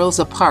 Before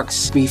Rosa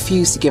Parks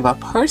refused to give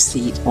up her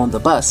seat on the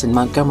bus in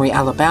Montgomery,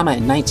 Alabama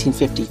in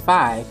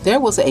 1955, there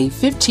was a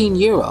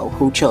 15-year-old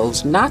who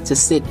chose not to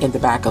sit in the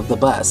back of the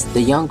bus.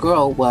 The young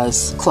girl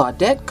was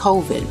Claudette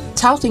Colvin.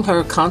 Touting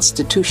her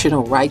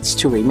constitutional rights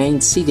to remain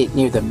seated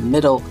near the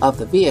middle of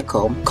the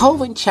vehicle,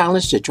 Colvin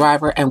challenged the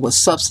driver and was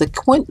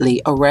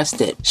subsequently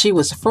arrested. She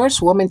was the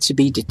first woman to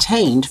be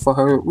detained for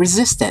her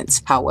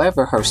resistance.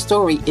 However, her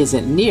story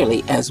isn't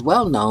nearly as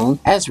well known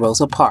as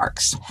Rosa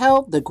Parks.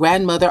 Held the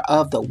grandmother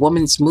of the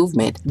women's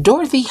movement,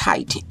 Dorothy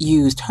Height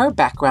used her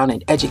background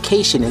in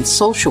education and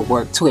social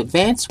work to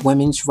advance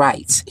women's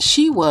rights.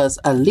 She was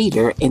a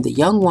leader in the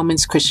Young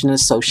Women's Christian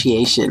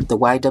Association, the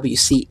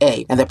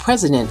YWCA, and the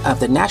president of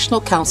the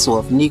National Council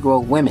of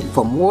Negro Women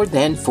for more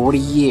than 40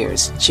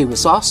 years. She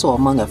was also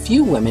among a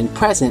few women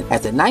present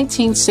at the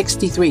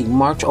 1963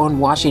 March on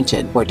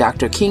Washington, where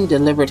Dr. King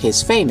delivered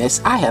his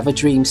famous I Have a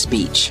Dream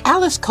speech.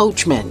 Alice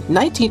Coachman,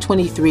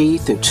 1923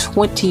 through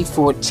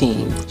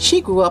 2014.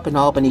 She grew up in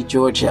Albany,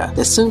 Georgia.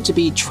 The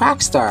soon-to-be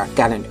track star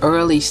got an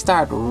early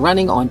start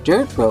running on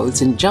dirt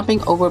roads and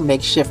jumping over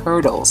makeshift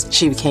hurdles.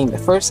 She became the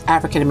first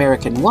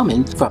African-American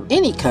woman from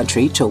any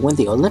country to win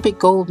the Olympic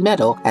gold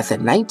medal at the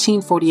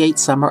 1948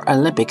 Summer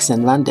Olympics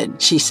in London.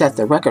 She set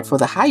the record for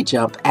the high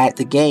jump at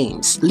the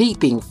Games,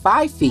 leaping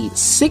 5 feet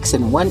 6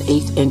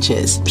 1/8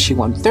 inches. She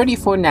won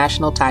 34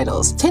 national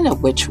titles, 10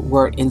 of which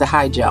were in the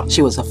high jump.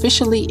 She was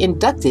officially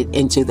inducted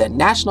into the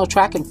National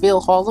Track and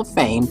Field Hall of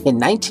Fame in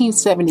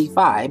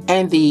 1975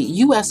 and the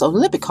U.S.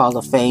 Olympic Hall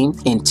of Fame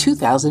in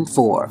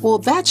 2004. Well,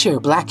 that's your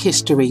Black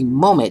History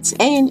moments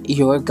and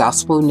your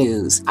gospel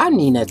news. I'm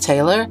Nina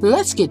Taylor.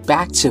 Let's get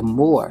back to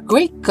more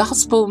great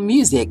gospel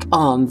music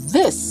on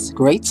this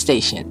great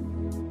station.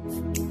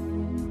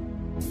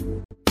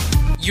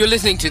 You're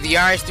listening to The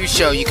RH3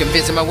 Show. You can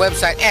visit my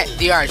website at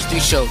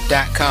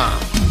therh3show.com.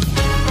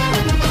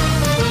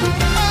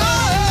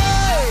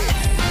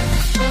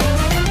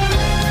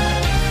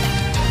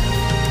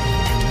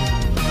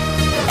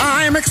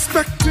 I'm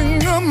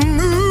expecting a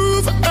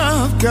move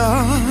of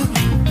God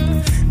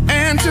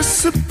and to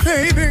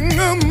anticipating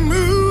a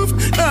move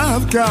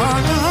of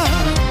God,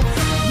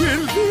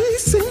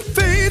 releasing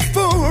faith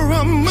for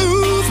a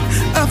move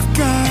of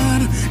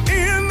God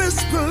in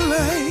this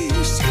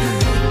place.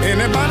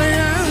 Anybody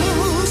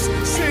else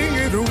sing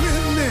it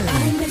with me?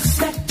 I'm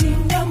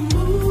expecting a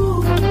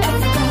move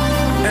of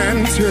God,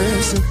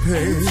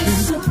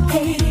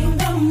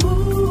 anticipating a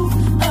move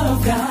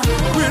of God,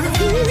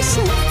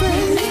 releasing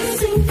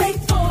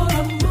faith for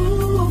a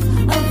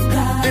move of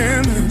God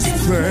in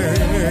this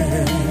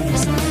place.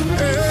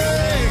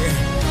 Hey,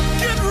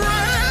 get ready.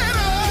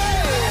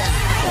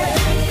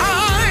 I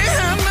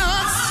have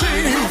not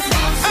seen.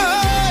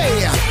 Hey,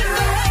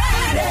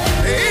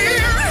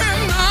 ear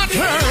have not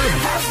heard.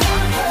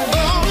 Oh,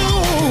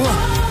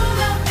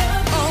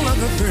 all of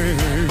the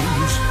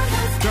things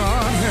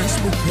God has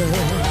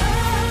prepared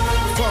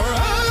for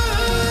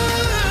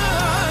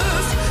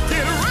us.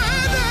 Get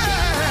ready.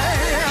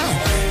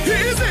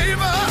 He's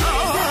able.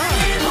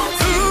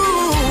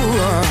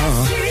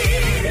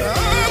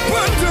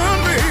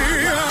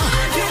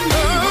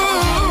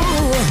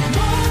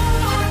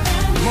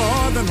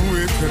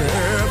 We could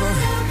ever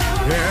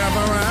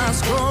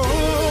ask or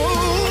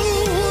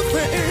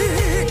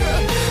think.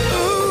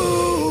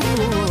 Ooh,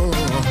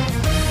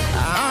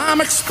 I'm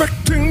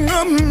expecting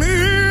a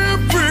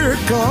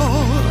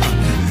miracle,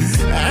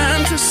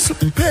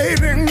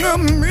 anticipating a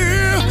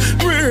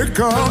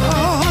miracle,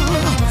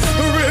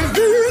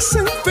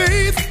 releasing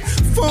faith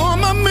for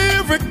my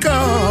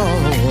miracle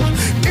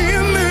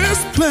in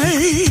this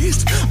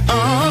place.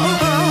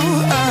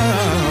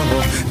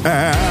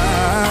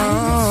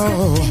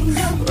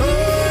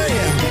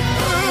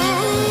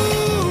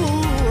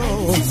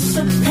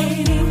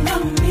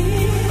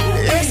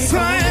 Yes,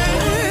 I am.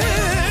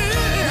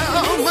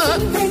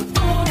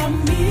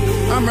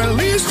 I'm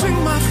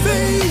releasing my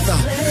faith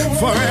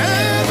for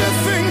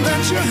everything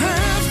that you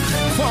have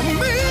for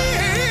me.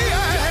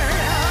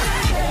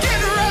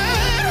 Get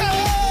ready.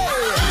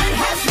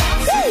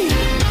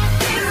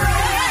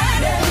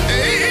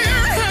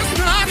 Ear has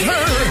not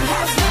heard.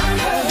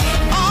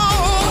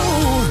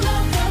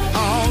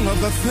 All of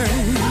the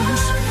things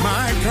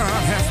my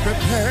God has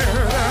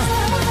prepared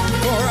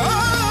for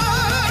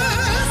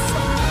us.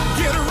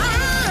 Get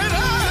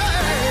ready.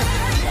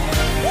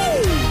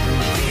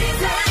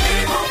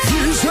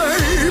 He's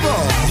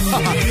able.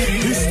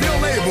 He's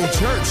still able,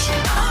 church.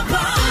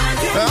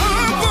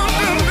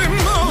 Abundantly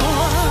more.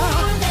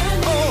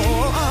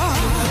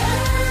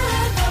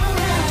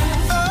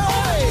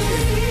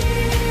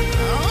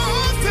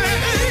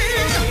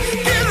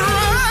 Get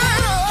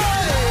ready.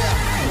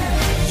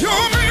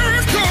 Your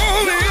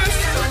miracle is.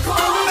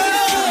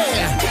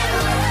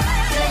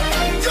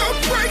 Your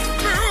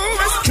breakthrough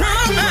is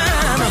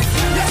coming.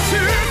 Yes,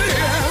 it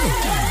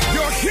is.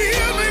 Your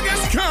healing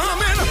is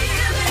coming.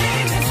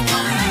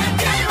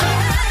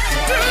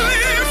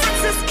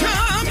 Deliverance is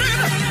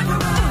coming.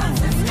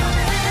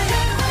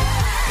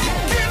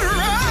 Get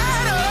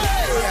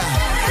ready.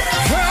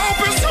 Help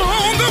is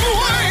on the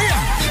way.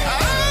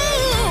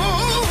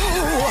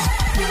 Oh,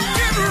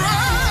 get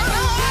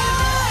ready.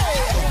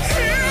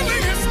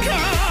 Healing is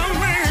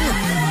coming.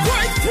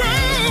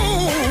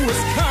 Breakthrough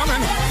is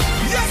coming.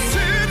 Yes,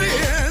 it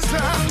is.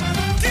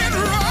 Get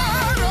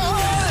ready.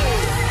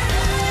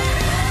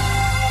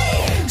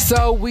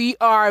 So we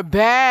are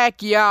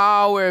back,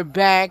 y'all. We're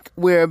back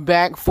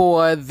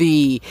for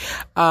the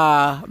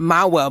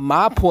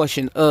my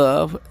portion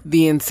of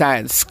the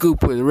Inside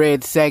Scoop with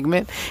Red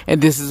segment. And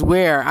this is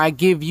where I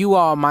give you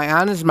all my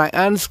honest, my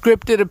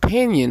unscripted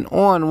opinion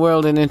on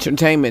world and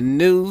entertainment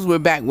news. We're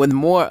back with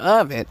more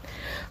of it.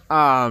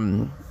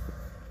 And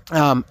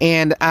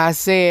I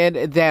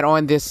said that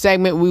on this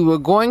segment, we were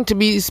going to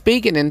be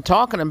speaking and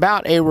talking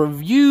about a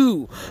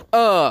review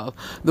of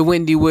the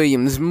Wendy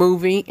Williams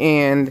movie.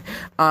 And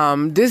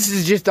this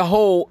is just a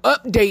whole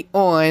update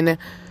on,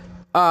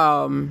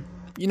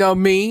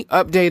 me,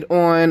 update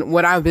on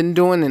what I've been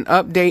doing, and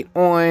update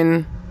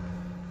on,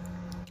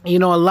 a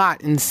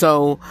lot. And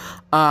so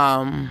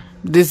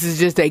this is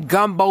just a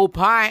gumbo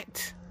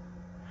pot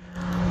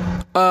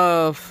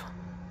of,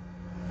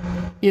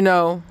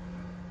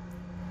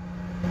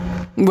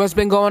 what's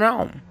been going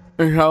on.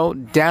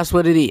 That's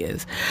what it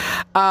is.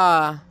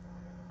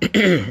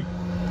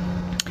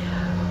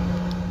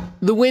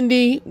 The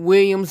Wendy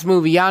Williams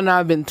movie. Y'all know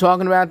I've been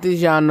talking about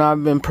this. Y'all know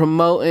I've been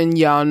promoting.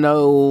 Y'all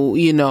know,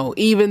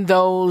 even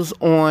those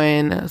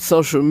on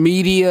social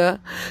media,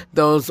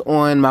 those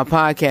on my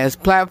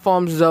podcast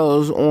platforms,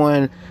 those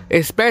on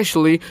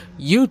especially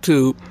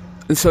YouTube.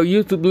 And so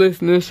YouTube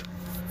listeners,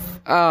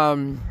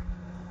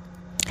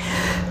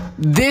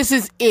 this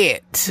is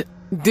it.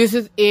 This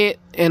is it.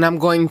 And I'm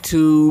going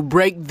to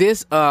break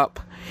this up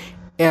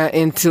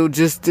into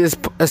just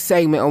a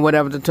segment or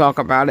whatever to talk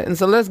about it. And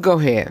so let's go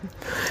ahead.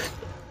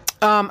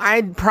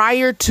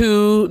 Prior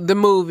to the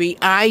movie,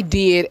 I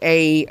did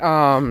a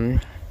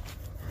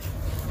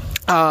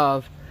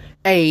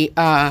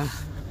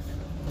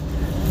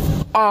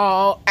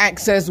all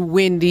access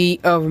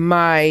Wendy of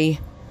my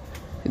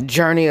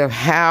journey of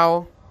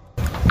how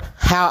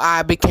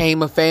I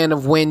became a fan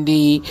of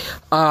Wendy,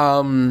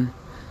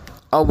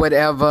 or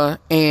whatever,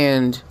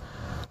 and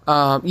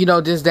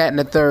this, that, and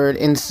the third.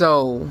 And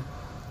so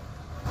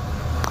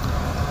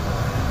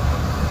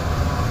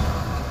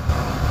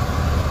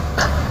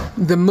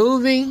the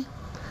movie,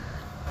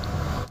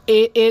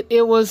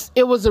 it was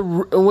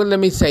well, let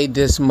me say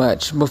this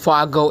much before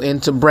I go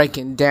into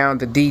breaking down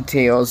the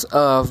details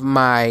of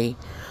my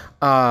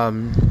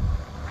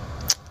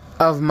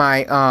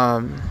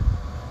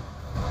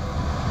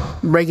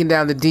breaking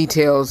down the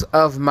details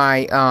of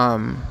my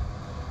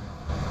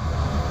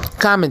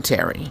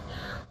commentary.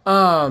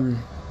 The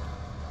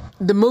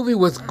movie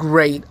was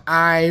great.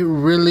 I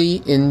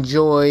really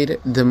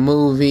enjoyed the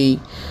movie.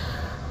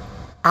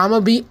 I'm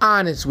gonna be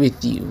honest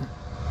with you.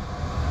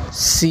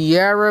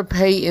 Sierra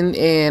Payton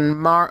and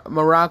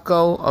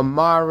Morocco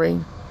Amari,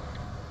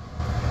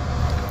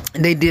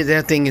 they did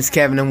their thing as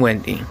Kevin and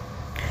Wendy.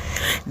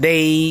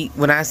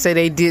 When I say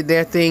they did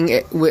their thing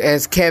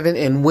as Kevin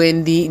and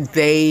Wendy,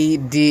 they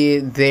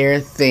did their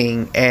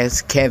thing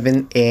as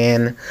Kevin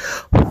and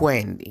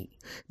Wendy.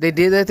 They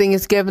did their thing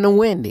as Kevin and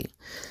Wendy.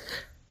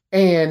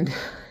 And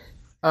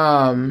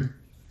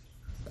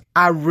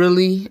I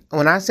really,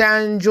 when I say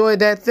I enjoyed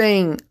that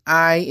thing,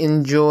 I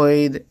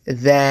enjoyed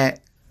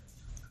that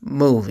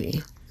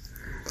movie.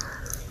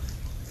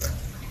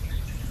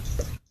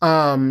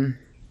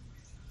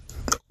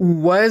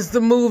 Was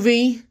the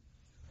movie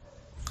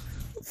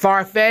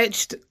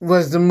far-fetched?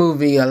 Was the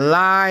movie a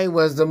lie?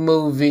 Was the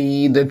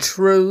movie the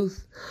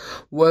truth?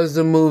 Was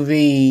the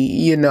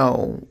movie,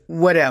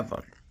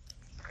 whatever?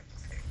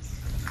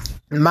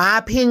 My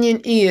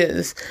opinion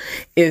is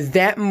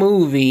that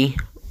movie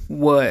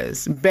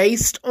was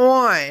based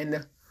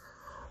on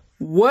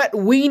what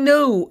we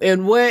knew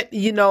and what,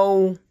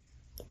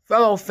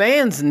 fellow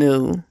fans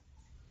knew.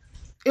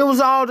 It was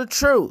all the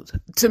truth.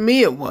 To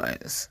me, it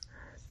was.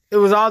 It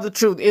was all the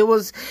truth. It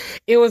was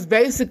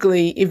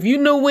basically, if you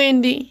knew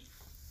Wendy,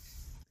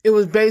 it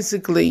was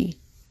basically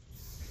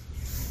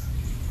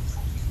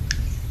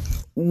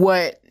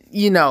what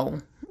we know.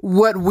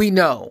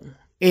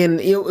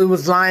 And it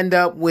was lined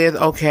up with,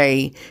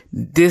 okay,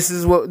 this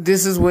is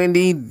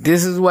Wendy,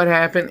 this is what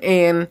happened.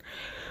 And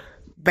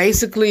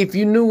basically, if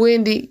you knew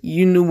Wendy,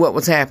 you knew what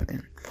was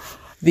happening.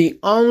 The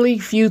only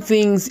few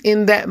things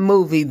in that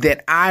movie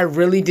that I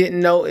really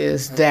didn't know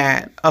is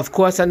that, of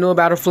course, I knew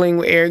about her fling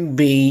with Eric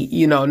B.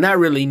 Not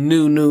really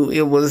knew.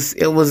 It was,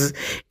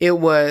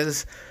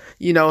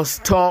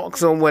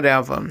 talks or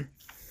whatever.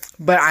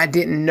 But I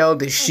didn't know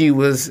that she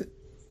was,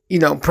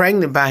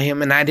 pregnant by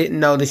him, and I didn't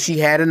know that she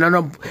had an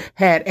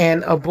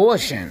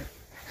abortion.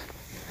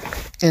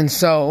 And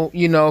so,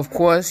 of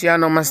course, y'all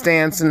know my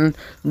stance and,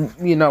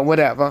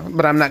 whatever.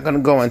 But I'm not going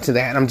to go into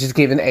that. I'm just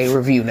giving a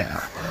review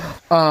now.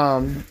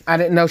 I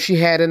didn't know she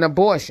had an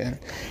abortion.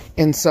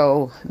 And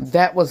so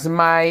that was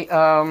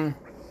my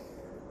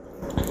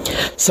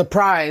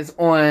surprise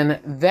on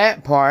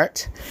that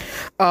part.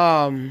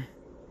 And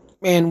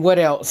what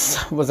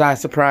else was I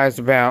surprised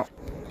about?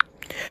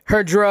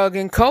 Her drug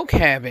and coke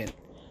habit.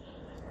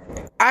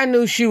 I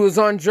knew she was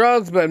on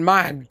drugs, but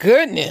my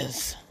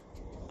goodness,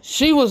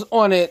 she was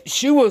on it.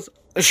 She was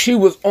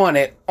on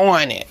it.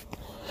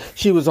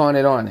 She was on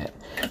it.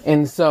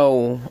 And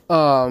so,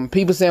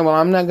 people saying, well,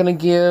 I'm not going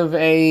to give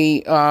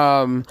a,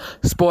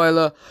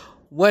 spoiler,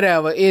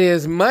 whatever. It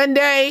is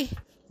Monday.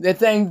 That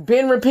thing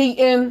been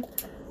repeating.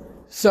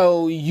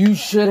 So you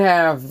should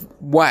have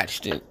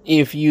watched it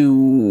if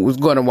you was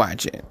going to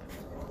watch it.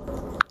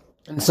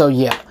 And so,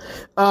 yeah.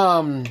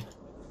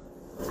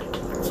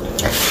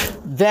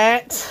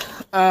 That,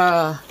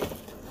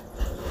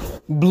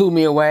 blew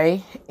me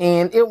away.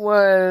 And it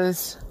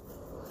was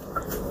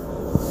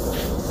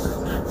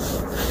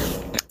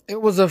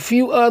a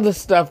few other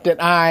stuff that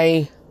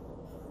I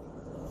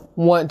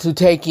want to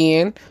take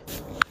in.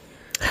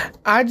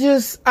 I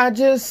just, on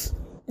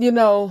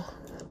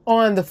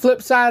the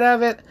flip side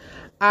of it,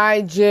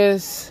 I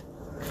just,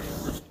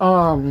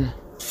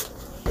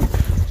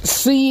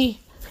 see,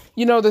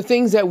 the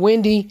things that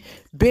Wendy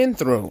been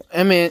through.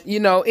 I mean,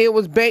 it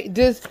was,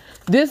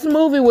 this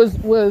movie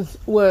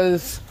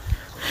was,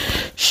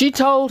 she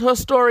told her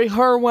story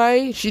her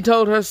way. She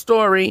told her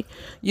story,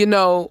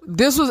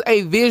 this was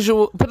a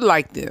visual, put it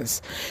like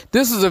this.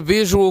 This is a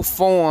visual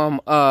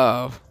form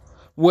of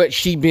what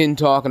she been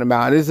talking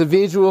about. It's a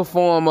visual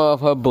form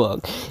of her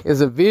book.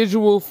 It's a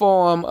visual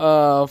form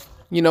of,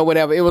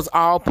 whatever. It was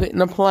all put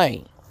into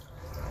play.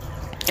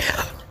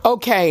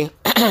 Okay,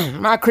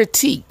 my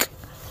critique.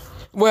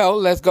 Well,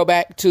 let's go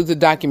back to the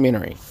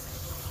documentary.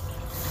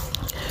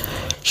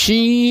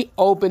 She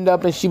opened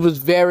up and she was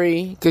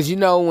very, because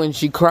when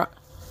she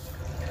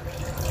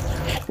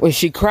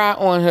cried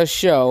on her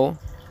show,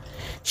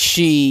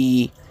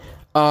 she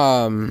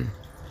hold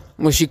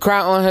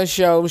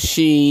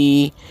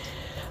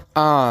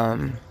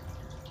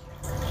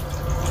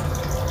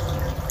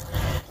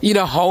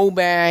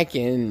back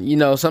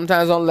and,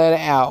 sometimes don't let it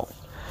out.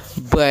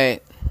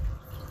 But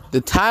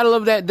the title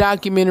of that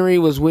documentary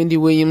was Wendy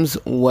Williams,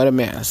 What a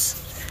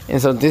Mess. And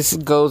so this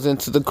goes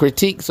into the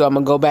critique. So I'm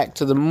going to go back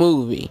to the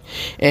movie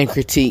and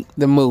critique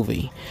the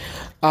movie.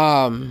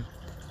 To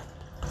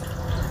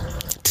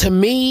To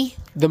me,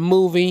 the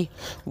movie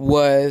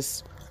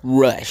was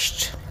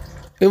rushed.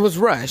 It was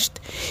rushed.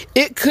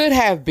 It could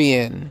have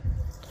been,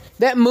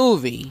 that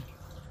movie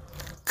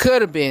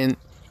could have been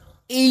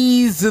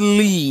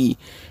easily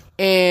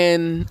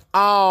and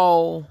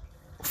all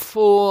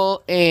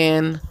full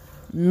and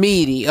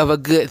meaty of a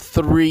good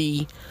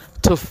 3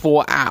 to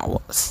 4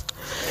 hours.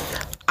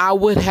 I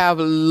would have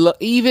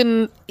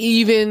even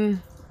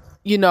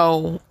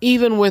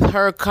with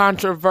her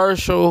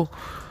controversial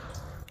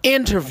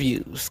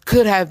interviews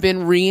could have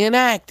been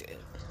reenacted.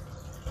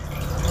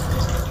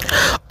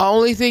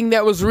 Only thing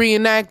that was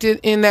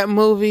reenacted in that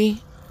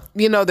movie,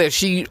 that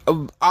she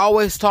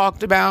always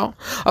talked about,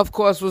 of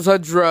course, was her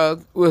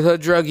drug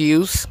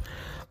use.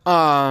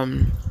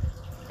 What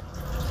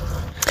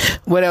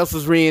else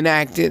was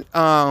reenacted?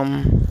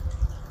 Some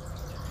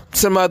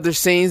other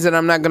scenes that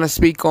I'm not going to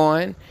speak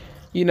on,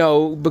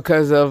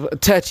 because of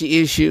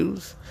touchy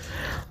issues.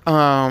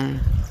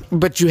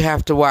 But you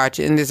have to watch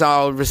it, and it's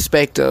all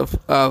respect of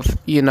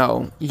you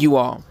all.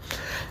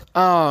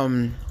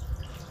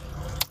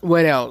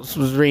 What else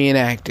was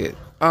reenacted?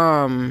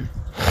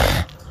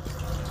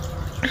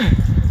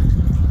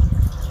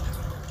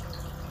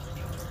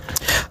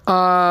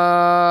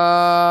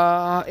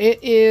 It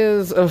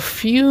is a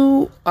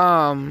few.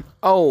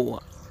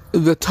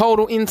 The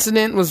total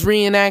incident was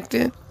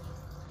reenacted.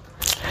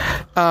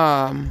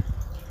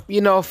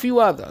 A few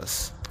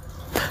others,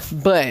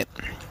 but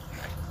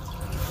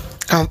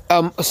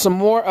some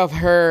more of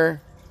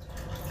her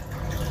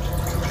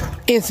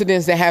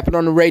incidents that happened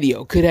on the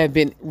radio could have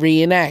been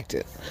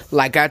reenacted.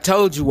 Like I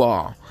told you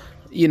all,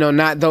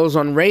 not those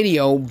on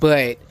radio,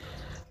 but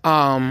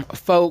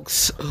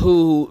folks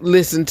who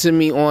listen to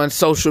me on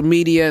social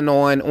media and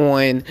on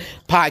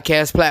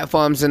podcast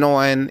platforms and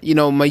on,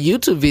 my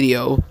YouTube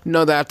video,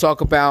 know that I talk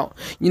about,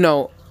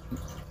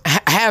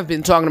 have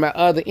been talking about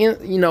other,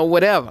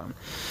 whatever.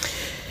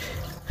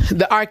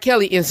 The R.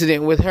 Kelly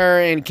incident with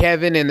her and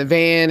Kevin and the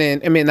van,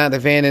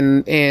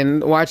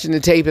 and watching the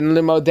tape in the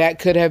limo, that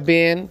could have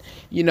been,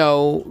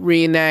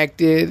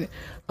 reenacted,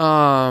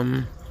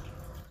 of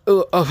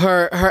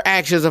her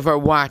actions of her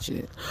watching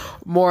it.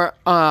 More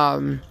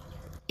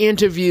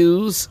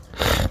interviews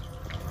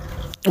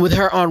with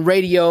her on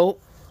radio,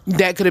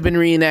 that could have been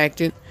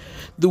reenacted.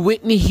 The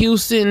Whitney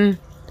Houston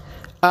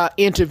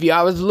interview,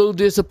 I was a little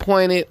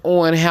disappointed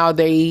on how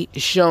they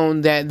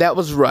shown that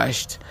was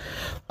rushed.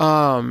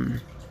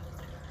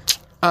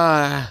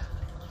 Other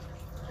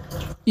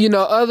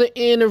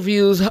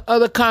interviews,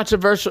 other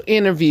controversial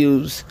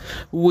interviews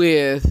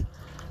with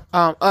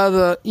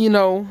other,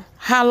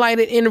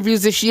 highlighted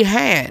interviews that she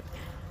had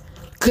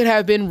could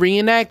have been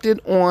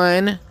reenacted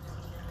in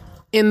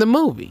the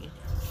movie.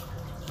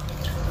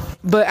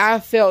 But I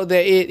felt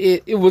that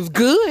it was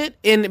good,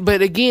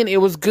 but again,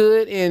 it was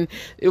good, and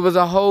it was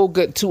a whole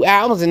good 2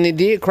 hours, and it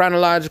did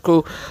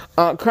chronologically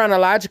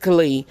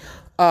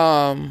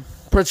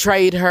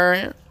portrayed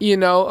her,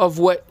 of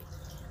what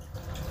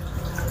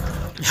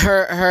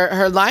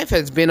her life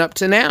has been up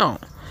to now,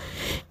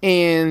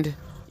 and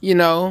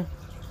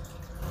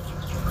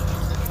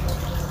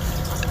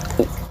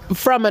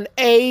from an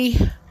A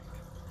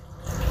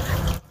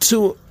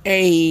to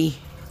a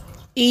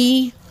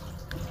E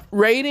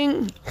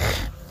rating,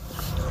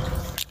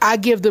 I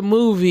give the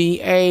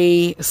movie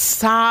a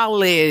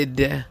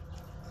solid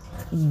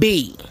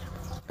B.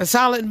 A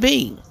solid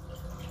B.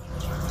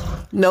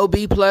 No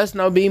B plus,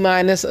 no B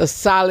minus, a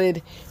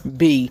solid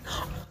B.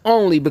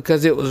 Only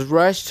because it was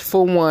rushed,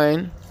 for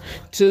one.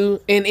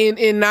 Two,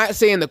 and not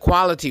saying the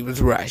quality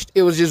was rushed.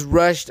 It was just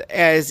rushed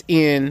as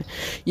in,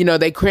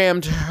 they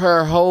crammed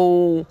her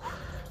whole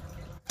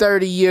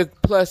 30-year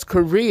plus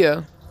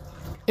career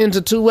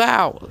into 2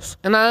 hours.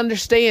 And I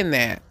understand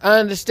that.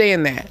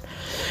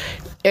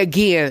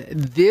 Again,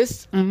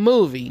 this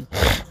movie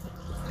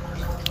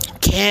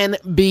can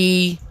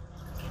be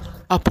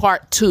a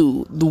part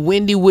 2. The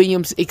Wendy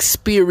Williams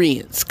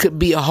Experience could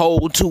be a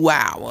whole 2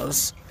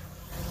 hours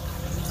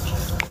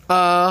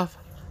of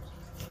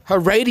her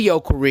radio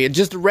career,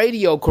 just the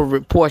radio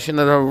career portion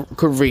of her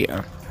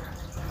career.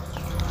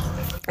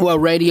 Well,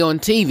 radio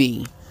and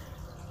TV.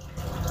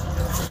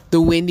 The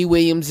Wendy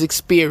Williams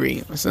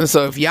Experience. And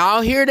so if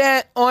y'all hear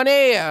that on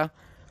air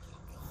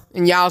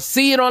and y'all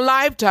see it on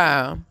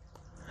Lifetime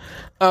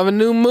of a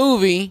new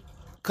movie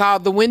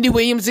called The Wendy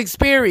Williams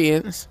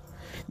Experience,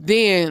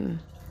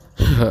 then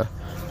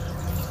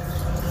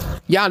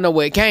y'all know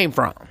where it came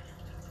from.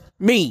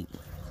 Me.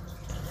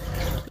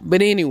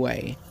 But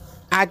anyway,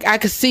 I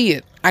could see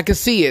it. I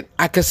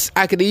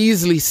could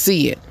easily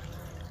see it.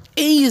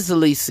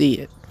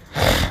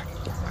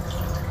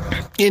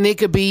 And it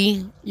could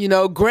be,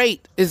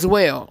 great as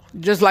well.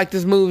 Just like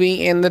this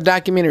movie and the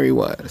documentary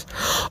was.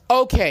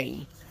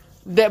 Okay.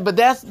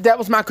 That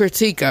was my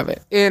critique of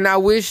it. And I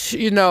wish,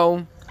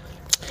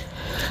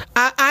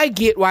 I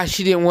get why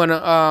she didn't want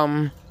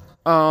to,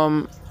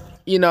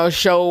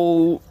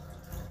 show,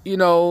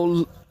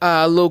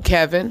 little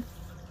Kevin.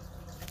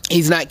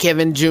 He's not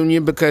Kevin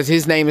Jr. because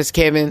his name is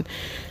Kevin.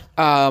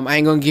 I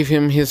ain't gonna give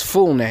him his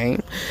full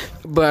name,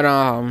 but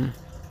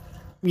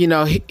you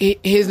know,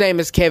 his name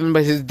is Kevin,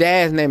 but his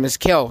dad's name is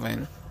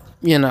Kelvin.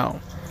 You know,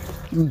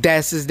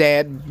 that's his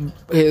dad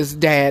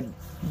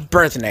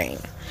birth name.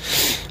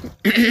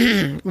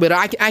 But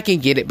I can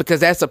get it because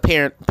that's a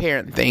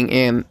parent thing,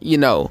 and you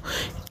know,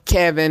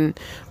 Kevin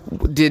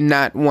did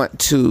not want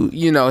to,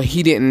 you know,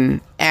 he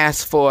didn't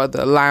ask for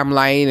the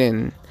limelight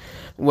and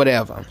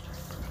whatever.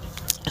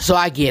 So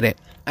I get it.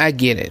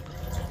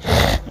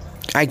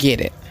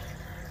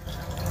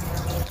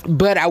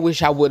 But I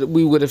wish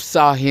we would have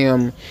saw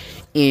him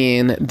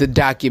in the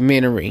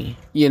documentary,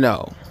 you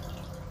know,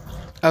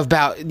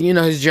 about, you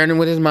know, his journey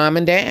with his mom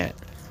and dad.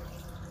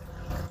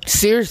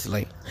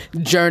 Seriously,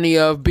 journey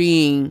of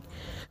being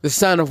the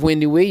son of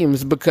Wendy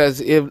Williams,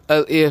 because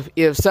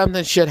if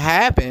something should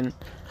happen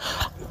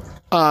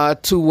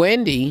to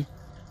Wendy,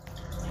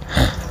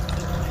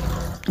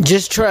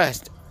 just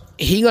trust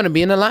he gonna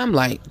be in the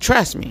limelight.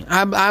 Trust me,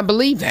 I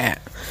believe that.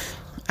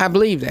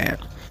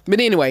 But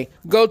anyway,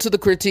 go to the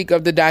critique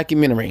of the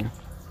documentary.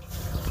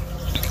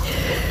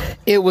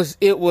 It was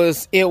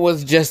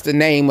just the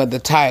name of the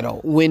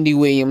title, Wendy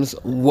Williams,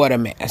 What a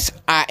Mess.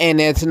 And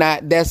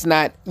that's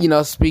not, you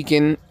know,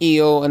 speaking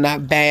ill and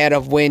not bad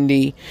of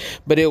Wendy,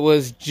 but it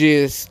was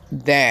just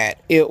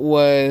that. It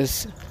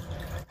was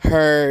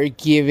her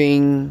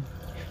giving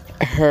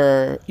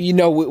her, you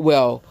know,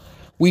 well,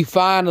 we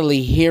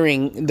finally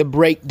hearing the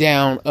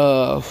breakdown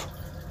of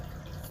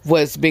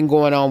what's been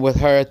going on with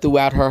her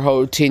throughout her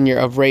whole tenure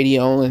of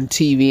radio and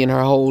TV and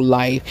her whole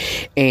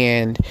life.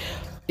 And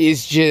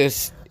it's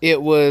just,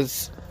 it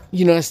was,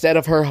 you know, instead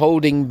of her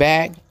holding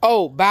back.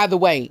 Oh, by the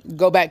way,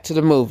 go back to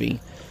the movie.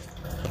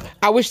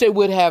 I wish they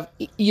would have,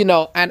 you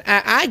know, and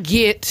I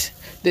get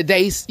that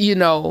they, you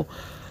know,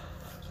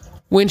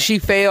 when she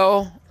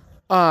fell,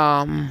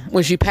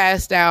 when she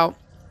passed out,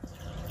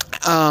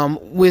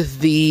 with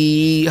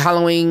the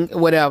Halloween,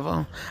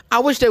 whatever, I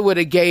wish they would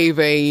have gave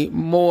a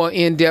more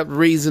in-depth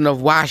reason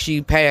of why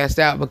she passed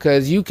out,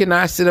 because you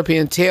cannot sit up here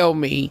and tell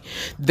me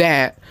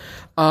that,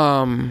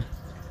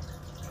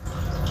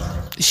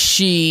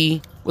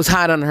 she was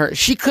hot on her.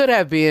 She could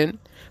have been,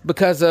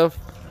 because of,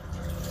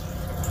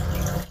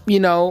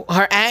 you know,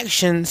 her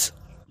actions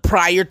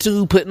prior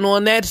to putting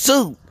on that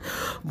suit.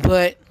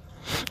 But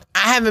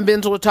I haven't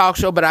been to a talk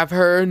show, but I've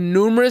heard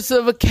numerous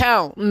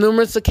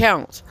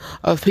accounts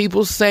of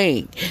people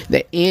saying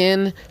that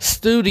in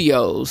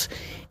studios,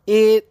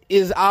 it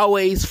is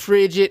always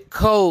frigid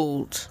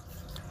cold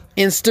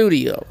in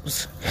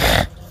studios.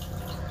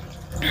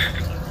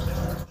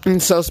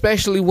 And so,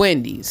 especially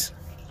Wendy's.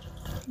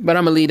 But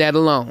I'm gonna leave that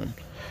alone.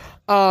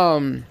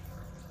 I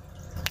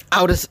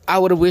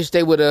would have wished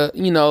they would have,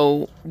 you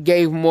know,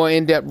 gave more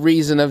in-depth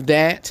reason of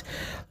that.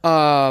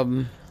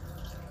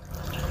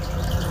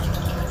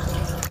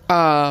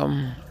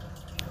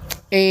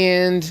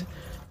 And,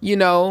 you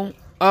know,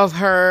 of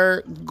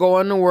her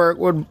going to work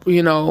with,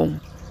 you know,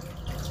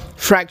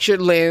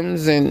 fractured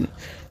limbs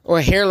or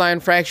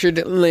hairline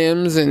fractured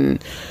limbs,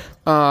 and,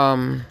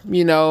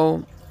 you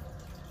know,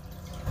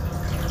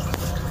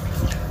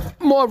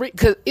 more,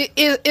 because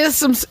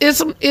it's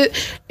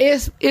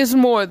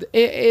more,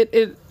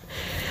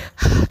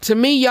 to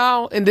me,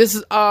 y'all, and this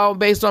is all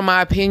based on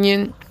my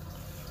opinion,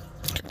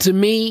 to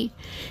me,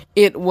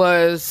 it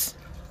was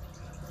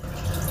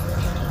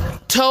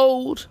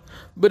told,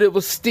 but it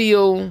was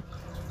still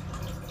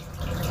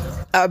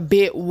a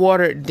bit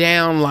watered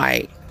down.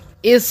 Like,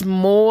 it's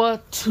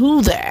more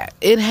to that.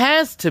 It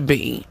has to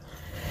be.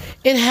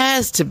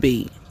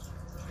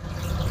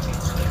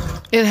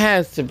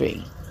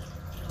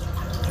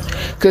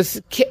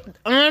 Because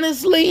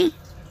honestly,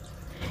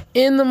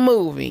 in the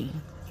movie,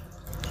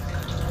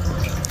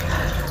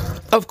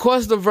 of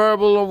course, the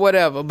verbal or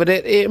whatever, but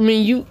I'm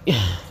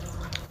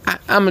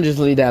gonna just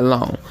leave that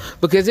alone,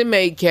 because it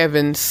made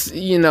Kelvin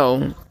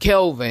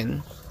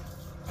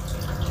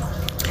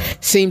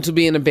seem to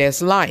be in the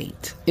best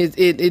light.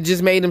 It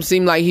just made him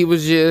seem like he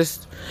was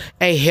just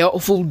a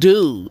helpful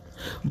dude,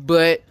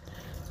 but,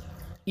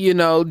 you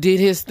know, did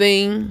his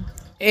thing.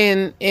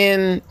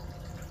 And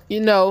you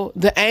know,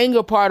 the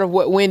anger part of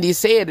what Wendy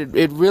said, it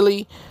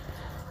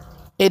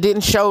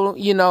didn't show,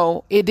 you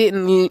know,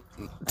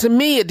 to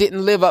me, it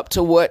didn't live up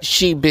to what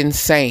she'd been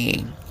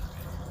saying,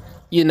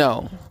 you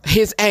know,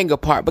 his anger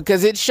part,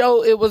 because it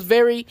was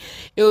very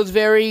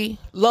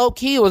low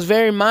key. It was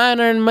very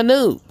minor and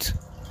minute.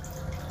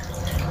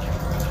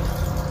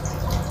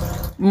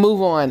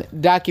 Move on.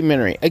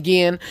 Documentary.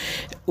 Again,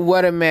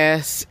 what a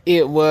mess.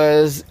 I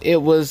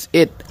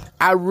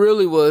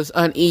really was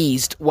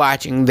uneased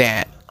watching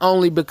that,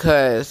 only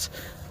because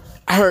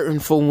hurting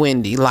for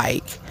Wendy.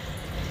 Like,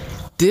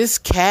 this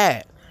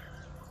cat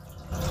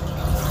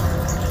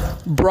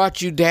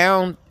brought you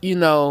down, you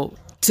know,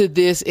 to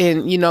this,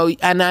 and, you know,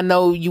 and I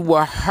know you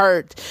were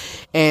hurt,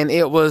 and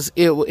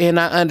and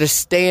I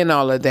understand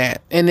all of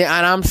that. And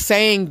I'm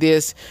saying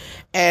this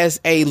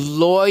as a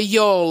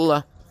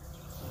loyal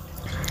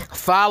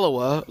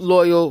follower,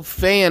 loyal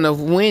fan of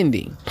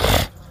Wendy.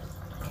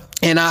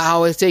 And I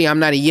always tell you, I'm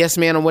not a yes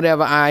man or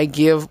whatever. I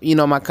give, you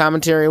know, my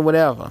commentary or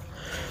whatever.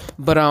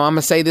 But I'm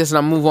gonna say this and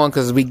I'll move on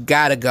because we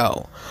gotta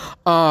go.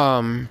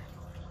 I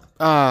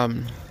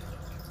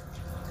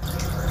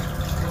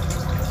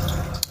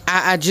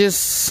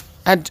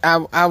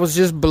was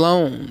just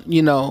blown,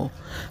 you know,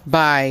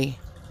 by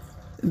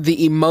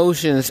the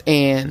emotions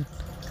and,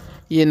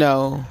 you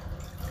know,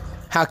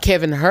 how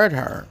Kevin hurt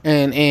her.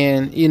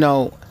 And you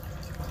know,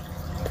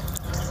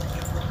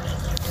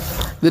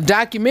 the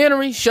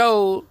documentary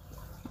showed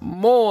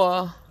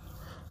more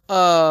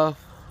of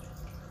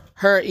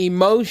her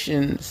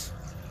emotions,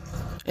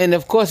 and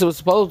of course it was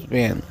supposed to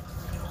be,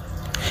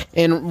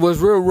 and was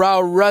real raw,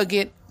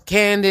 rugged,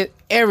 candid,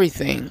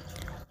 everything,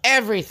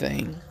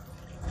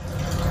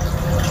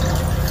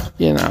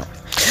 you know.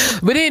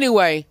 But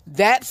anyway,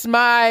 that's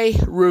my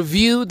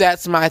review.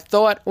 That's my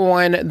thought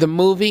on the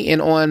movie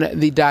and on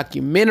the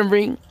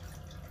documentary.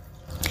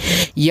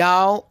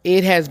 Y'all,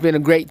 it has been a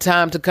great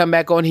time to come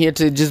back on here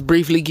to just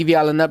briefly give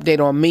y'all an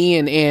update on me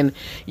and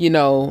you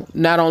know,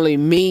 not only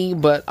me,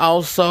 but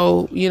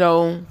also, you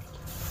know,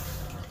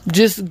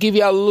 just give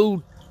y'all a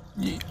little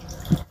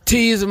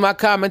tease of my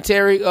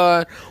commentary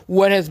on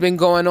what has been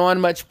going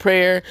on. Much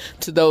prayer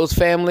to those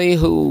family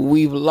who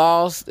we've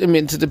lost. I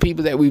mean, to the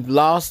people that we've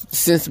lost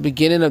since the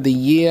beginning of the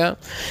year.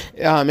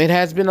 It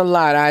has been a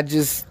lot. I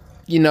just,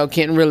 you know,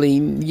 can't really,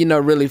 you know,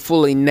 really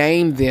fully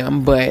name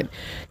them. But,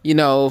 you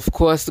know, of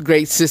course, the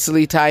great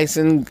Cicely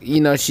Tyson, you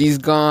know, she's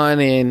gone.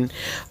 And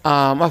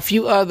a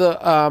few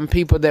other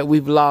people that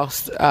we've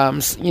lost,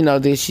 you know,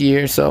 this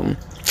year. So,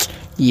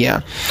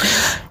 yeah.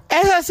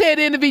 As I said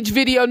in the each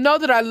video, know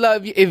that I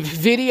love you. If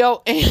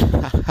video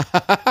and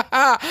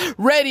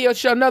radio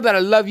show, know that I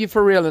love you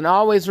for real. And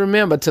always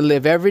remember to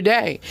live every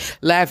day,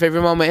 laugh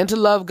every moment, and to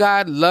love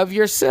God, love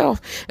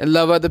yourself, and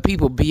love other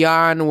people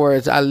beyond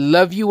words. I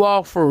love you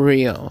all for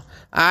real.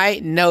 I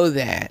know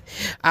that.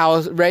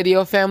 Our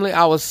radio family,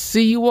 I will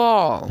see you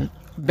all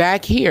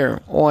back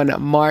here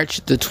on March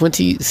the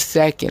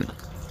 22nd.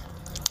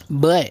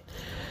 But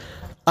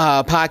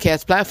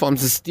podcast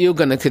platforms is still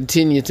going to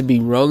continue to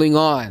be rolling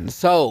on.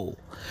 So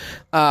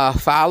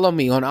follow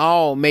me on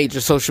all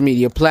major social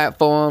media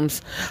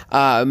platforms,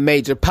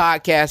 major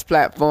podcast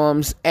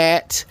platforms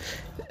at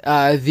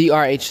the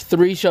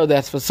RH3 show.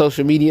 That's for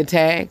social media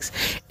tags.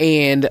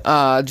 And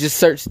just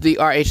search the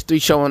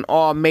RH3 show on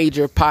all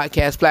major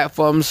podcast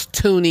platforms.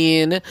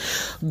 TuneIn,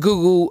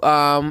 Google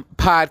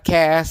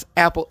Podcasts,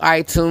 Apple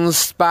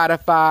iTunes,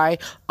 Spotify,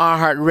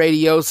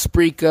 iHeartRadio,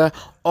 Spreaker,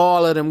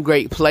 all of them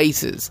great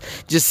places.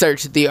 Just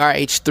search the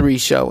RH3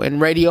 show. And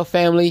radio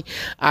family,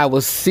 I will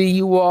see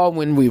you all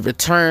when we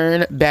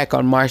return back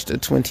on March the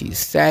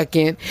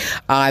 22nd.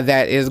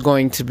 That is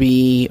going to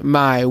be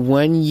my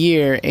 1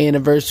 year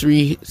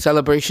anniversary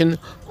celebration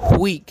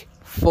week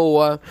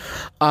for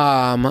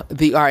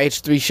the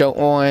RH3 show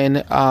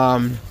on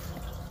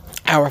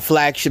our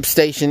flagship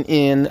station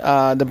in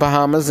the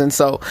Bahamas. And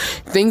so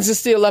things are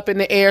still up in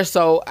the air.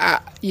 So,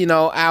 you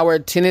know, our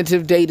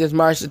tentative date is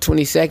March the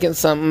 22nd.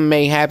 Something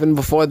may happen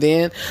before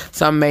then.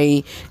 Some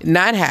may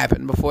not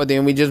happen before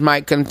then. We just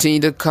might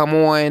continue to come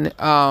on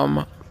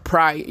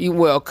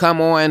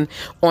come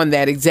on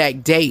that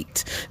exact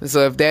date. And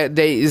so if that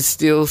date is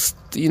still,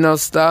 you know,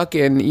 stuck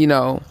and, you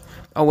know,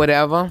 or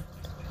whatever,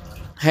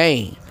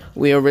 hey,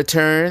 we'll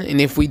return.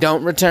 And if we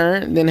don't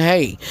return, then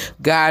hey,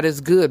 God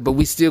is good. But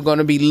we still going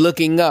to be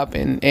looking up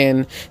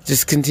and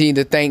just continue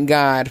to thank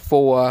God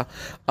for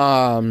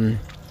the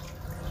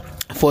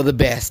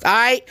best. All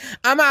right,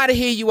 I'm out of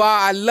here, you all.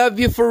 I love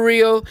you for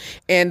real.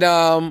 And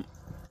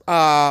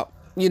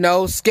you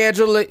know,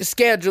 scheduled.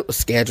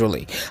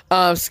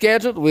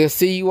 We'll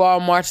see you all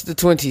March the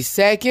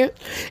 22nd.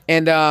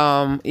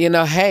 And you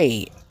know,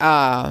 hey,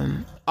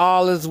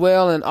 all is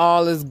well and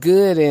all is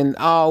good and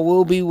all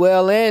will be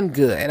well and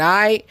good. All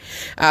right,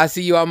 I'll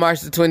see you on March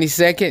the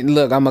 22nd.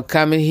 Look, I'm gonna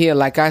come in here,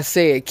 like I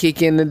said,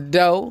 kick in the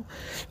door.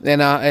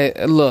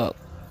 And look,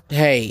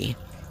 hey,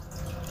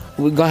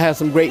 we're gonna have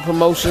some great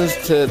promotions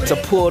to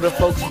pull the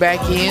folks back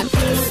in.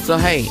 So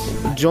hey,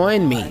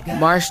 join me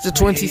March the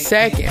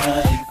 22nd,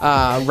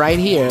 right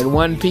here at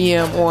 1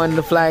 p.m. on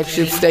the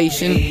flagship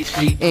station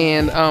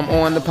and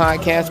on the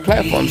podcast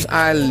platforms.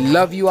 I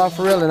love you all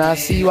for real, and I'll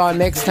see you all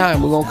next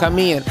time. We're gonna come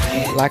in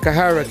like a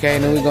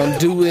hurricane, and we're gonna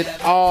do it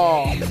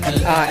all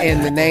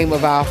in the name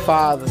of our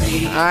Father.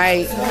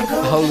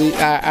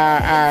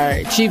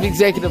 Our Chief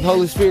Executive,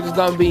 Holy Spirit, is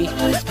gonna be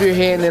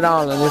spearheading it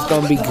all, and it's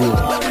gonna be good.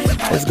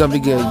 It's gonna be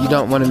good. You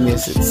don't want to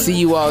miss it. See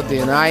you all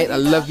then. All right. I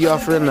love you all,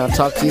 friend, and I'll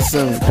talk to you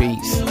soon.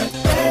 Peace.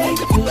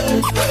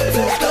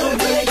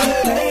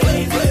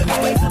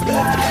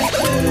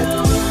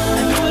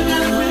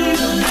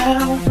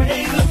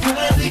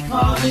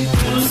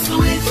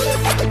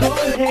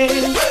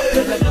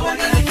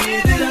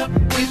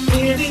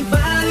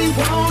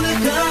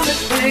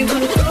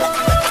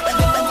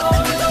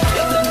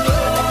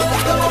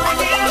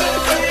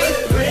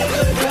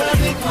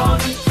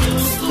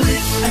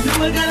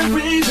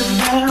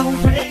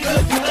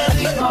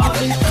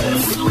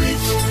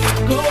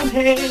 Go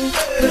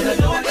ahead.